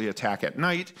effective, usually attack at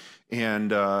night,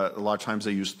 and a lot of times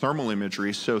they use thermal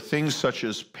imagery. So things such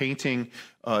as painting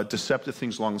deceptive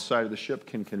things along the side of the ship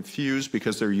can confuse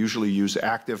because they usually use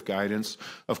active guidance.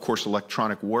 Of course,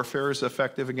 electronic warfare is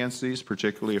effective against these,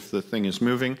 particularly if the thing is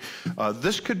moving.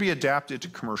 This could be adapted to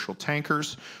commercial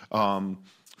tankers.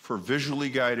 For visually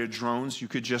guided drones, you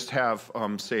could just have,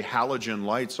 say, halogen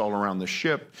lights all around the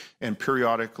ship and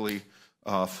periodically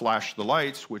flash the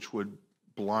lights, which would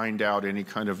blind out any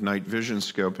kind of night vision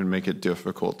scope and make it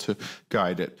difficult to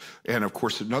guide it. And of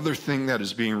course, another thing that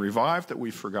is being revived that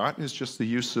we've forgotten is just the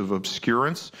use of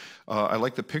obscurants. I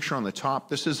like the picture on the top.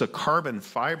 This is a carbon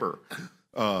fiber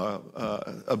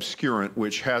obscurant,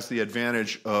 which has the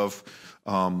advantage of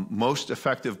most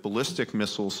effective ballistic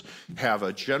missiles have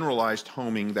a generalized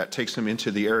homing that takes them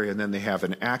into the area, and then they have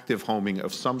an active homing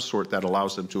of some sort that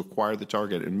allows them to acquire the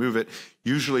target and move it.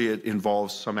 Usually it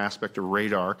involves some aspect of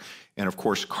radar, and of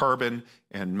course carbon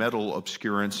and metal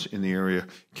obscurants in the area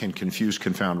can confuse,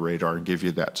 confound radar and give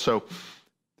you that. So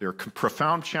there are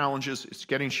profound challenges. It's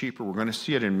getting cheaper. We're going to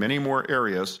see it in many more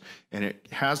areas, and it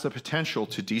has the potential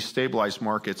to destabilize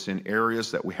markets in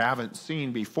areas that we haven't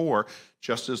seen before,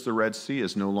 just as the Red Sea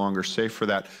is no longer safe for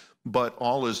that. But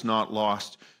all is not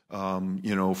lost.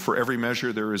 You know, for every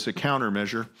measure, there is a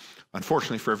countermeasure.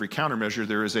 Unfortunately, for every countermeasure,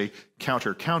 there is a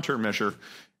countermeasure.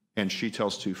 And she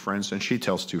tells two friends, and she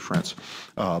tells two friends.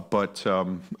 But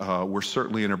we're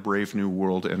certainly in a brave new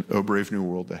world, and a brave new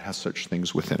world that has such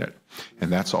things within it.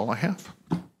 And that's all I have.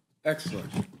 Excellent.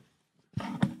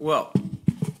 Well,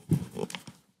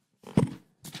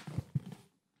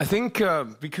 I think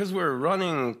because we're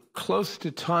running close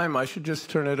to time, I should just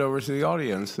turn it over to the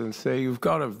audience and say you've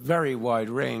got a very wide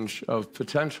range of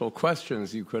potential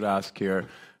questions you could ask here.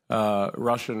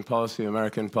 Russian policy,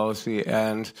 American policy,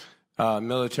 and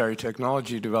military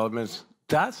technology developments.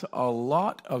 That's a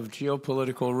lot of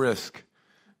geopolitical risk.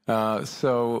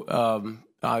 So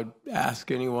I'd ask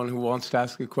anyone who wants to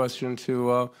ask a question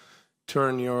to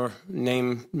turn your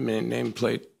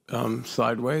nameplate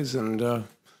sideways, and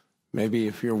maybe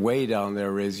if you're way down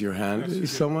there, raise your hand.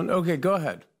 Is someone? Okay, go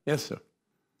ahead. Yes, sir.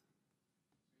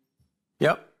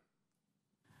 Yep.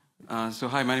 So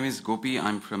hi, my name is Gopi.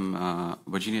 I'm from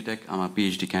Virginia Tech. I'm a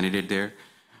PhD candidate there.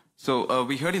 So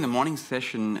we heard in the morning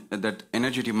session that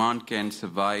energy demand can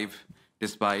survive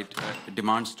despite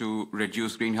demands to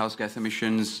reduce greenhouse gas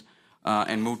emissions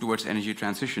and move towards energy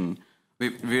transition.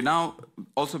 We're now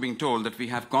also being told that we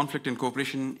have conflict and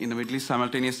cooperation in the Middle East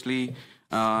simultaneously,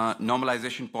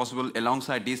 normalization possible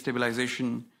alongside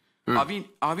destabilization.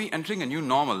 Are we entering a new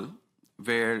normal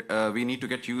where we need to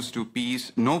get used to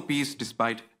peace, no peace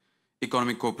despite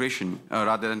economic cooperation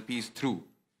rather than peace through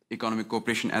economic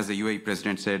cooperation, as the UAE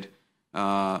president said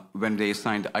when they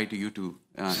signed I2U2.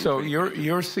 So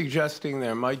you're suggesting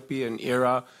there might be an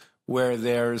era where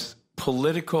there's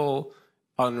political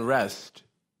unrest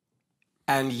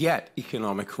and yet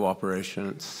economic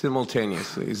cooperation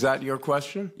simultaneously. Is that your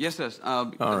question? Yes, sir.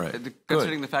 All right.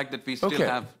 Considering the fact that we still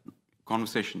have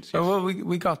conversations. Yes. Well,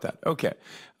 we got that. Okay.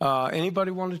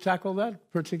 Anybody want to tackle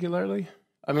that particularly?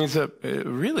 I mean, it's a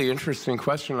really interesting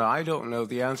question. I don't know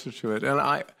the answer to it.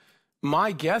 And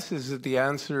my guess is that the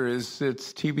answer is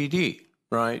it's TBD,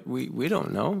 right? We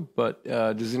don't know. But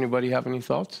does anybody have any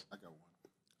thoughts? I got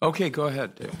one. Okay, go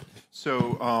ahead, Dave.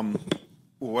 So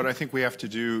what I think we have to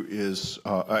do is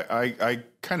I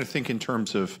kind of think in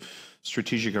terms of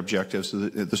strategic objectives.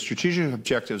 The strategic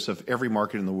objectives of every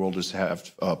market in the world is to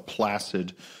have a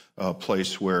placid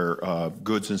place where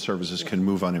goods and services can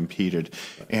move unimpeded.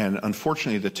 And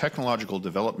unfortunately, the technological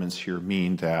developments here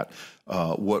mean that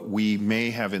what we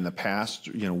may have in the past,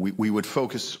 we would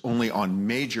focus only on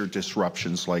major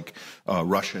disruptions like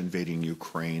Russia invading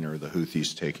Ukraine or the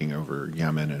Houthis taking over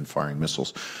Yemen and firing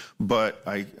missiles. But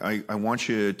I want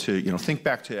you to, think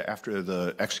back to after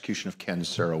the execution of Ken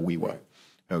Saro-Wiwa.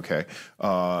 Okay.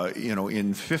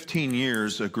 In 15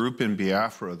 years, a group in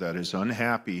Biafra that is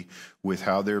unhappy with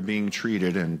how they're being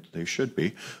treated, and they should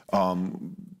be,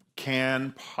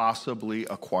 can possibly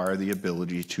acquire the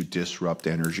ability to disrupt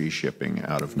energy shipping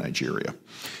out of Nigeria.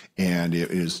 And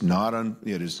it is not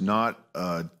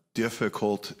a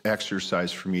difficult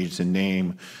exercise for me to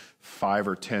name 5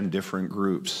 or 10 different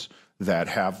groups that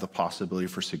have the possibility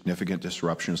for significant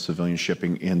disruption of civilian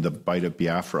shipping in the Bight of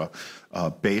Biafra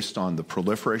based on the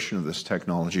proliferation of this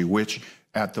technology, which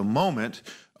at the moment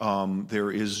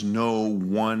there is no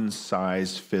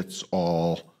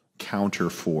one-size-fits-all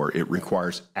counter for. It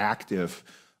requires active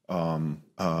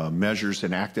measures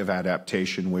and active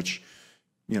adaptation, which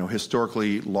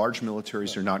historically, large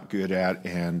militaries are not good at,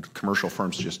 and commercial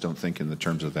firms just don't think in the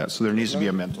terms of that. So there needs to be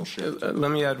a mental shift.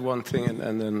 Let me add one thing,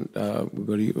 and then we'll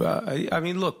go to you. I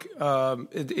mean, look,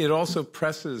 it also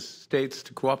presses states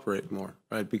to cooperate more,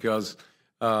 right? Because,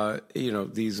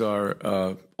 these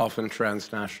are often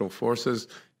transnational forces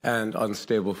and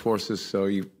unstable forces, so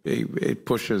it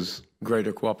pushes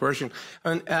greater cooperation.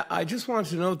 And I just want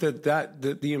to note that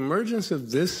the emergence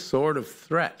of this sort of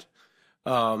threat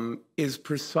is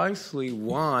precisely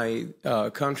why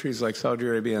countries like Saudi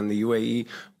Arabia and the UAE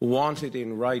want it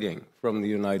in writing from the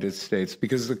United States,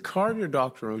 because the Carter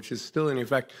Doctrine, which is still in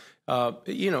effect,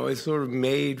 is sort of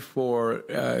made for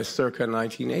circa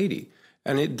 1980,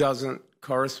 and it doesn't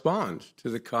correspond to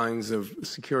the kinds of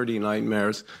security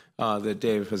nightmares that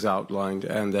Dave has outlined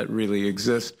and that really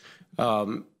exist.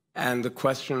 And the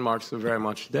question marks are very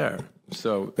much there.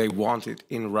 So they want it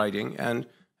in writing and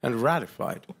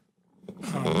ratified.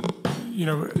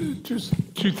 Just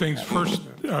 2 things. First,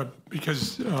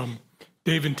 because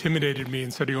Dave intimidated me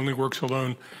and said he only works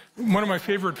alone. One of my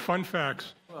favorite fun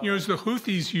facts, is the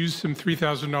Houthis used some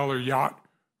 $3,000 yacht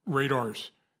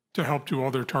radars to help do all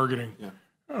their targeting. Yeah.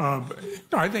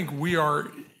 I think we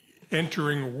are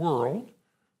entering a world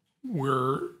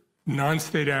where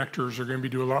non-state actors are going to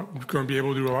be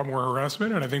able to do a lot more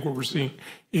harassment, and I think what we're seeing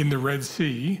in the Red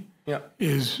Sea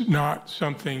is not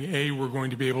something, we're going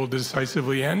to be able to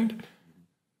decisively end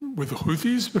with the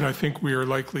Houthis, but I think we are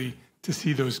likely to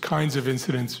see those kinds of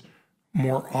incidents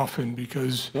more often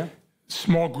because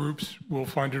small groups will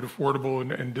find it affordable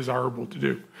and desirable to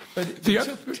do. But it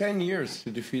took 10 years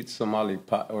to defeat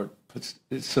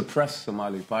suppress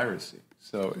Somali piracy.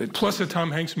 So plus a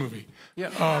Tom Hanks movie. Yeah.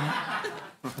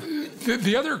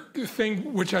 The other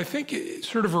thing, which I think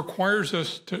sort of requires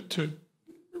us to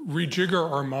rejigger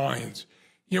our minds,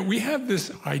 we have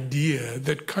this idea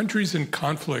that countries in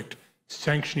conflict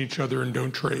sanction each other and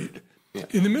don't trade. Yeah.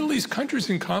 In the Middle East, countries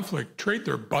in conflict trade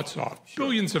their butts off,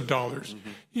 billions of dollars.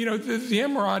 Mm-hmm. The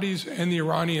Emiratis and the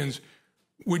Iranians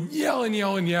would yell and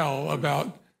yell and yell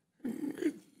about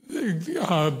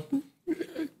Abu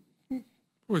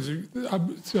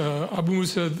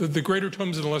Musa, the greater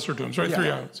tombs and the lesser tombs, right? 3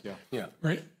 islands. Yeah.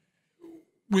 Right?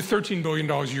 With $13 billion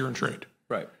a year in trade.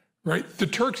 Right. Right? The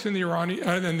Turks and the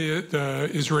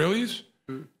Israelis,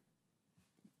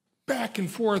 back and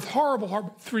forth, horrible,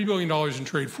 $3 billion in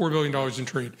trade, $4 billion in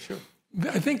trade. Sure.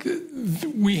 I think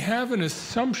we have an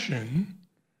assumption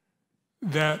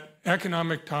that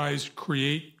economic ties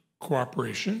create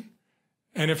cooperation,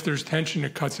 and if there's tension,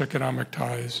 it cuts economic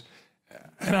ties.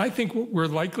 And I think what we're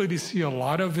likely to see a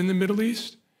lot of in the Middle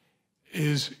East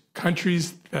is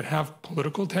countries that have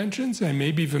political tensions and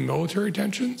maybe even military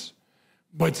tensions,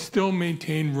 but still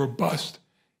maintain robust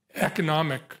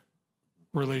economic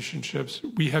relationships.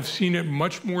 We have seen it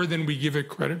much more than we give it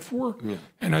credit for,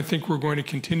 and I think we're going to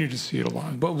continue to see it a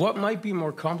lot. But what might be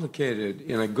more complicated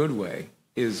in a good way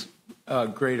is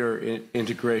greater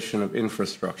integration of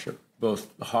infrastructure,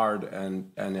 both hard and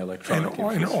electronic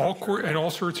infrastructure. And all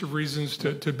sorts of reasons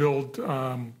to build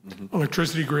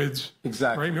electricity grids.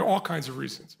 Exactly. Right? I mean, all kinds of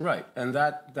reasons. Right. And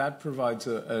that provides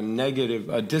a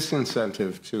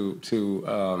disincentive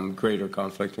to greater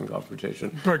conflict and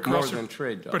confrontation, more than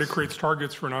trade does. But it creates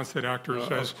targets for non-state actors,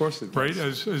 of course it does. Right?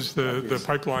 As the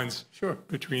pipelines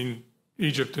between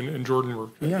Egypt and Jordan were.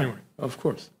 Yeah, anyway. of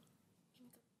course.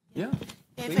 Yeah.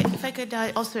 If I could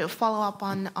also follow up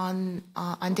on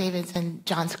David's and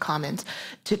John's comments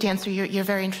to answer your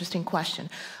very interesting question.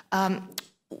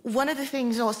 One of the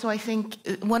things also, I think,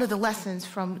 one of the lessons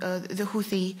from the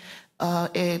Houthi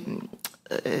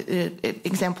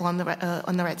example on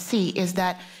the Red Sea is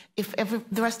that if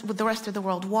the rest of the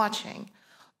world watching,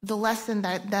 the lesson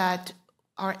that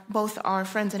both our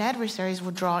friends and adversaries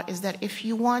would draw is that if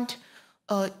you want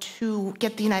to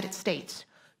get the United States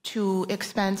to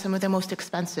expend some of the most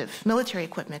expensive military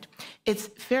equipment, it's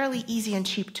fairly easy and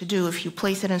cheap to do if you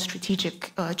place it in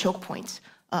strategic choke points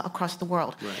across the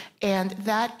world. Right. And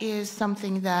that is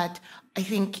something that I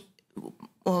think,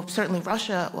 certainly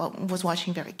Russia was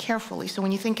watching very carefully. So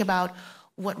when you think about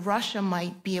what Russia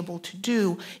might be able to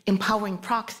do, empowering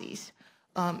proxies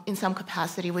in some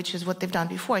capacity, which is what they've done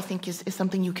before, I think is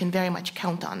something you can very much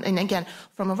count on. And again,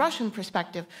 from a Russian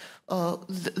perspective,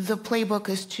 the playbook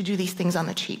is to do these things on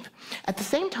the cheap. At the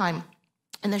same time,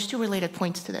 and there's two related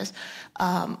points to this,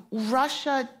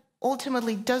 Russia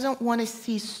ultimately doesn't want to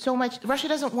see so much, Russia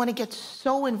doesn't want to get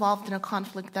so involved in a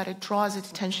conflict that it draws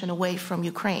its attention away from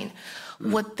Ukraine.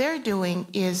 What they're doing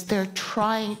is they're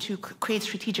trying to create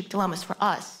strategic dilemmas for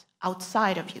us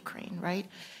outside of Ukraine, right?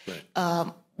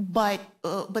 But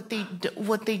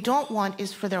what they don't want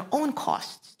is for their own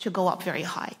costs to go up very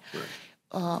high.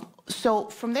 Right. So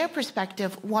from their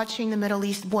perspective, watching the Middle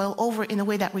East boil over in a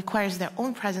way that requires their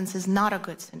own presence is not a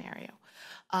good scenario.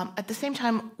 At the same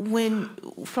time,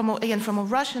 from a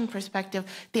Russian perspective,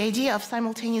 the idea of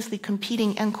simultaneously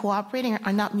competing and cooperating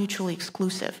are not mutually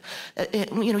exclusive.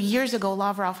 Years ago,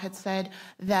 Lavrov had said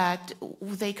that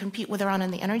they compete with Iran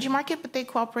in the energy market, but they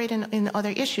cooperate in other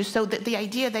issues. So the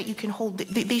idea that you can hold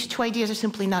these two ideas are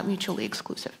simply not mutually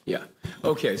exclusive. Yeah.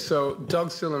 Okay. So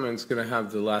Doug Silliman's going to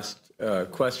have the last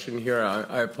question here.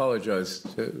 I apologize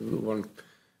to one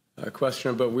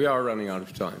question, but we are running out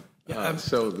of time.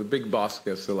 So the big boss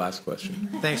gets the last question.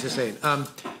 Thanks, Hussein. I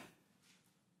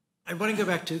want to go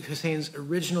back to Hussein's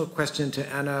original question to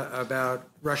Anna about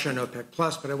Russia and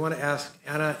OPEC+, but I want to ask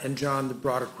Anna and John the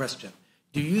broader question.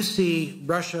 Do you see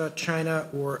Russia, China,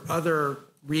 or other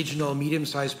regional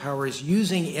medium-sized powers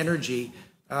using energy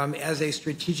as a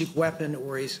strategic weapon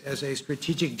or as a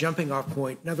strategic jumping-off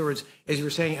point? In other words, as you were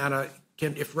saying, Anna,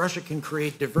 if Russia can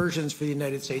create diversions for the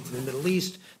United States in the Middle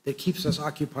East that keeps us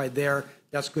occupied there,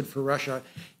 that's good for Russia.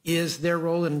 Is their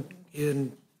role in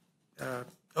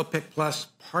OPEC Plus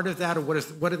part of that, or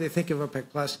what do they think of OPEC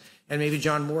Plus? And maybe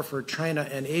John, more for China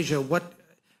and Asia.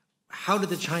 How do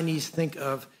the Chinese think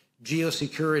of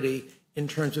geosecurity in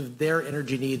terms of their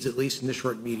energy needs, at least in the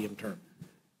short and medium term?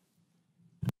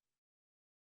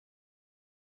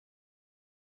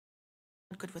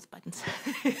 Good with buttons.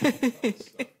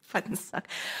 Buttons suck.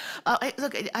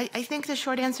 Look, I think the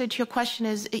short answer to your question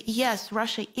is yes,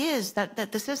 Russia is,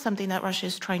 that this is something that Russia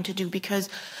is trying to do because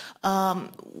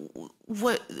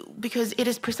it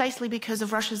is precisely because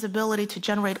of Russia's ability to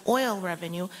generate oil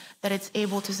revenue that it's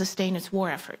able to sustain its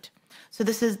war effort. So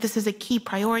this is a key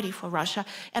priority for Russia.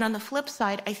 And on the flip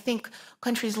side, I think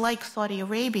countries like Saudi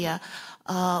Arabia,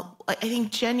 I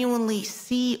think genuinely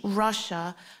see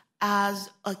Russia as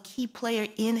a key player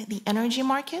in the energy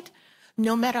market,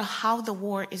 no matter how the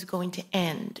war is going to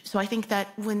end. So I think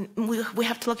that when we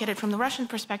have to look at it from the Russian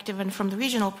perspective and from the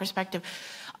regional perspective,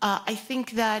 I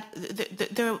think that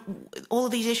all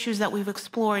of these issues that we've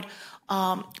explored,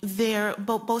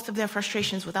 both of their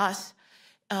frustrations with us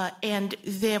and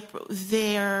their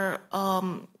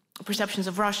perceptions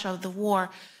of Russia, of the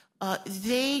war,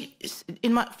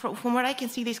 from what I can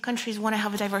see, these countries want to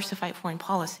have a diversified foreign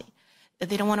policy.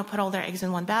 They don't want to put all their eggs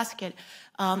in one basket.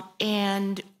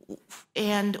 And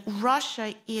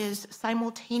Russia is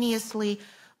simultaneously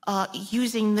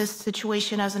using this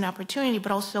situation as an opportunity,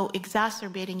 but also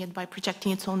exacerbating it by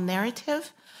projecting its own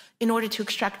narrative in order to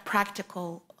extract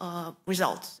practical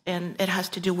results. And it has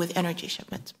to do with energy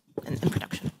shipments and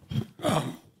production.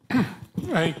 I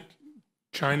think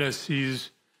China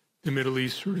sees the Middle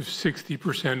East sort of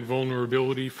 60%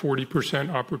 vulnerability,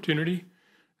 40% opportunity.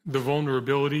 The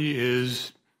vulnerability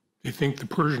is They think the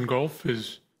Persian Gulf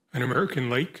is an American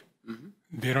lake.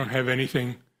 They don't have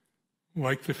anything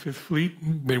like the Fifth Fleet.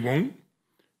 They won't.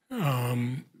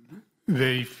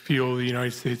 They feel the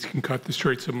United States can cut the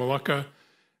Straits of Malacca.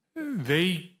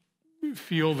 They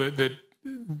feel that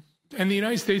and the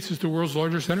United States is the world's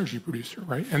largest energy producer,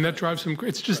 right? And that drives them,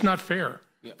 it's just not fair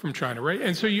from China, right?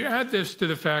 And so you add this to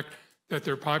the fact that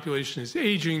their population is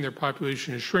aging, their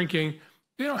population is shrinking.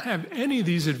 They don't have any of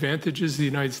these advantages the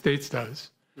United States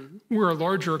does. We're a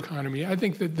larger economy. I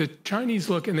think that the Chinese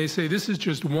look and they say this is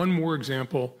just one more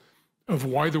example of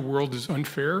why the world is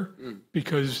unfair,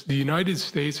 because the United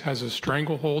States has a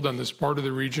stranglehold on this part of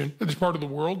the region, this part of the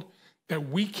world, that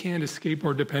we can't escape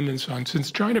our dependence on.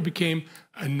 Since China became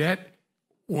a net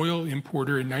oil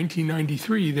importer in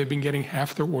 1993, they've been getting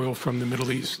half their oil from the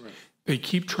Middle East. Right. They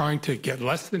keep trying to get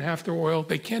less than half their oil.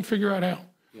 They can't figure out how.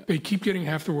 Yeah. They keep getting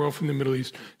half their oil from the Middle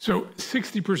East. So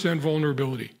 60%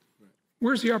 vulnerability. Right.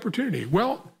 Where's the opportunity?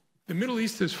 Well, the Middle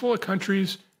East is full of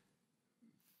countries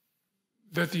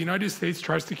that the United States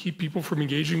tries to keep people from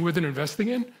engaging with and investing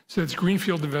in. So it's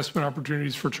greenfield investment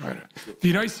opportunities for China. The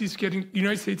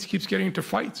United States keeps getting into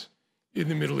fights in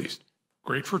the Middle East.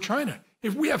 Great for China.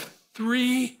 If we have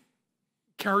 3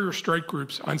 carrier strike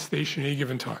groups on station at any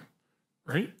given time,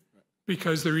 right?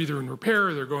 Because they're either in repair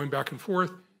or they're going back and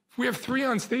forth. If we have 3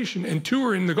 on station and 2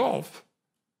 are in the Gulf,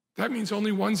 that means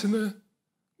only one's in the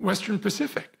Western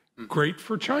Pacific. Great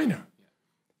for China.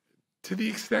 To the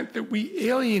extent that we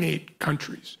alienate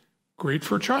countries, great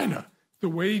for China. The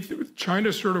way that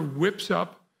China sort of whips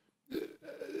up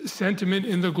sentiment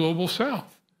in the global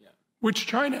South, which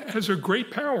China has a great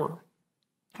power.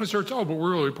 It starts, oh, but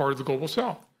we're really part of the global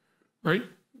South, right?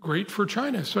 Great for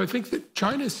China. So I think that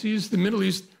China sees the Middle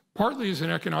East partly as an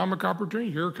economic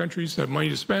opportunity. Here are countries that have money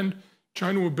to spend.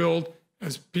 China will build,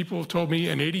 as people have told me,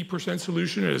 an 80%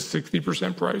 solution at a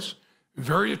 60% price.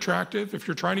 Very attractive. If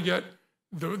you're trying to get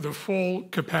the full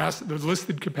capacity, the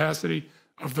listed capacity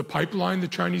of the pipeline the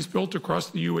Chinese built across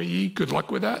the UAE, good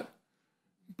luck with that.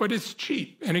 But it's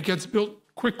cheap and it gets built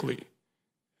quickly.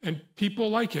 And people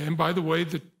like it. And by the way,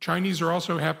 the Chinese are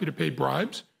also happy to pay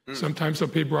bribes. Sometimes they'll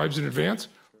pay bribes in advance.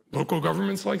 Local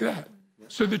governments like that.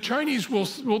 So the Chinese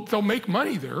they'll make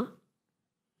money there.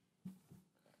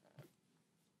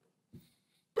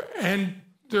 And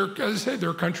as I said, there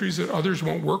are countries that others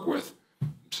won't work with.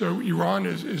 So Iran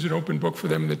is an open book for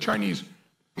them. And the Chinese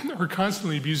are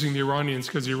constantly abusing the Iranians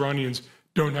because the Iranians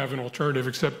don't have an alternative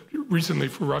except recently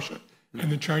for Russia.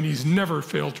 And the Chinese never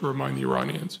fail to remind the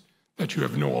Iranians that you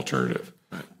have no alternative.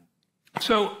 Right.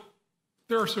 So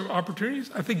there are some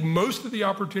opportunities. I think most of the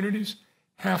opportunities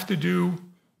have to do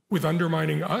with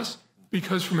undermining us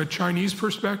because from a Chinese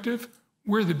perspective,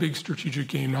 we're the big strategic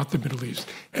game, not the Middle East.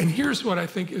 And here's what I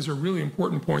think is a really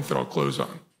important point that I'll close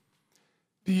on.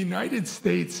 The United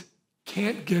States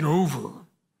can't get over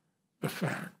the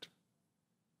fact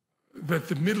that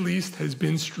the Middle East has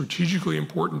been strategically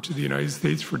important to the United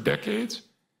States for decades.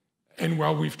 And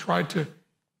while we've tried to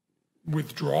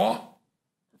withdraw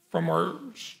from our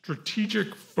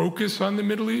strategic focus on the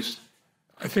Middle East,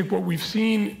 I think what we've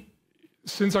seen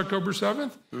since October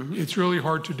 7th, it's really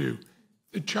hard to do.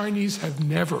 The Chinese have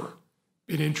never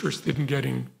been interested in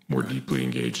getting more deeply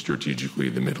engaged strategically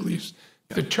in the Middle East.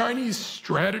 The Chinese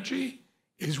strategy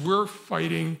is we're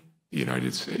fighting the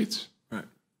United States. Right.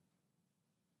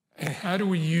 And how do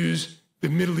we use the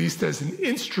Middle East as an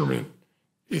instrument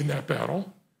in that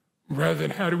battle, rather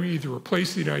than how do we either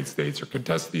replace the United States or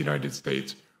contest the United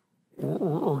States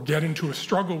or get into a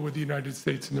struggle with the United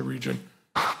States in the region.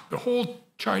 The whole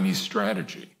Chinese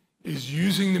strategy is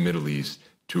using the Middle East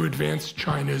to advance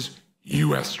China's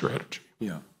U.S. strategy.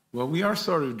 Yeah. Well, we are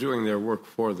sort of doing their work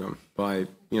for them by,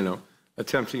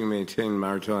 attempting to maintain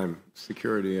maritime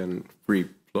security and free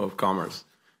flow of commerce,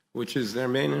 which is their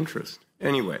main interest.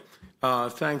 Anyway,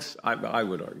 thanks, I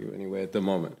would argue anyway at the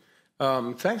moment.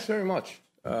 Thanks very much,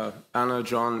 Anna,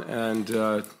 John, and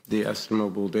the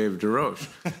estimable Dave DeRoche.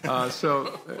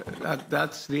 So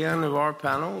that's the end of our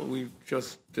panel. We've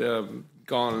just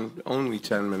gone only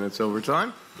 10 minutes over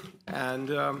time.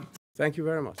 And thank you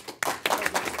very much.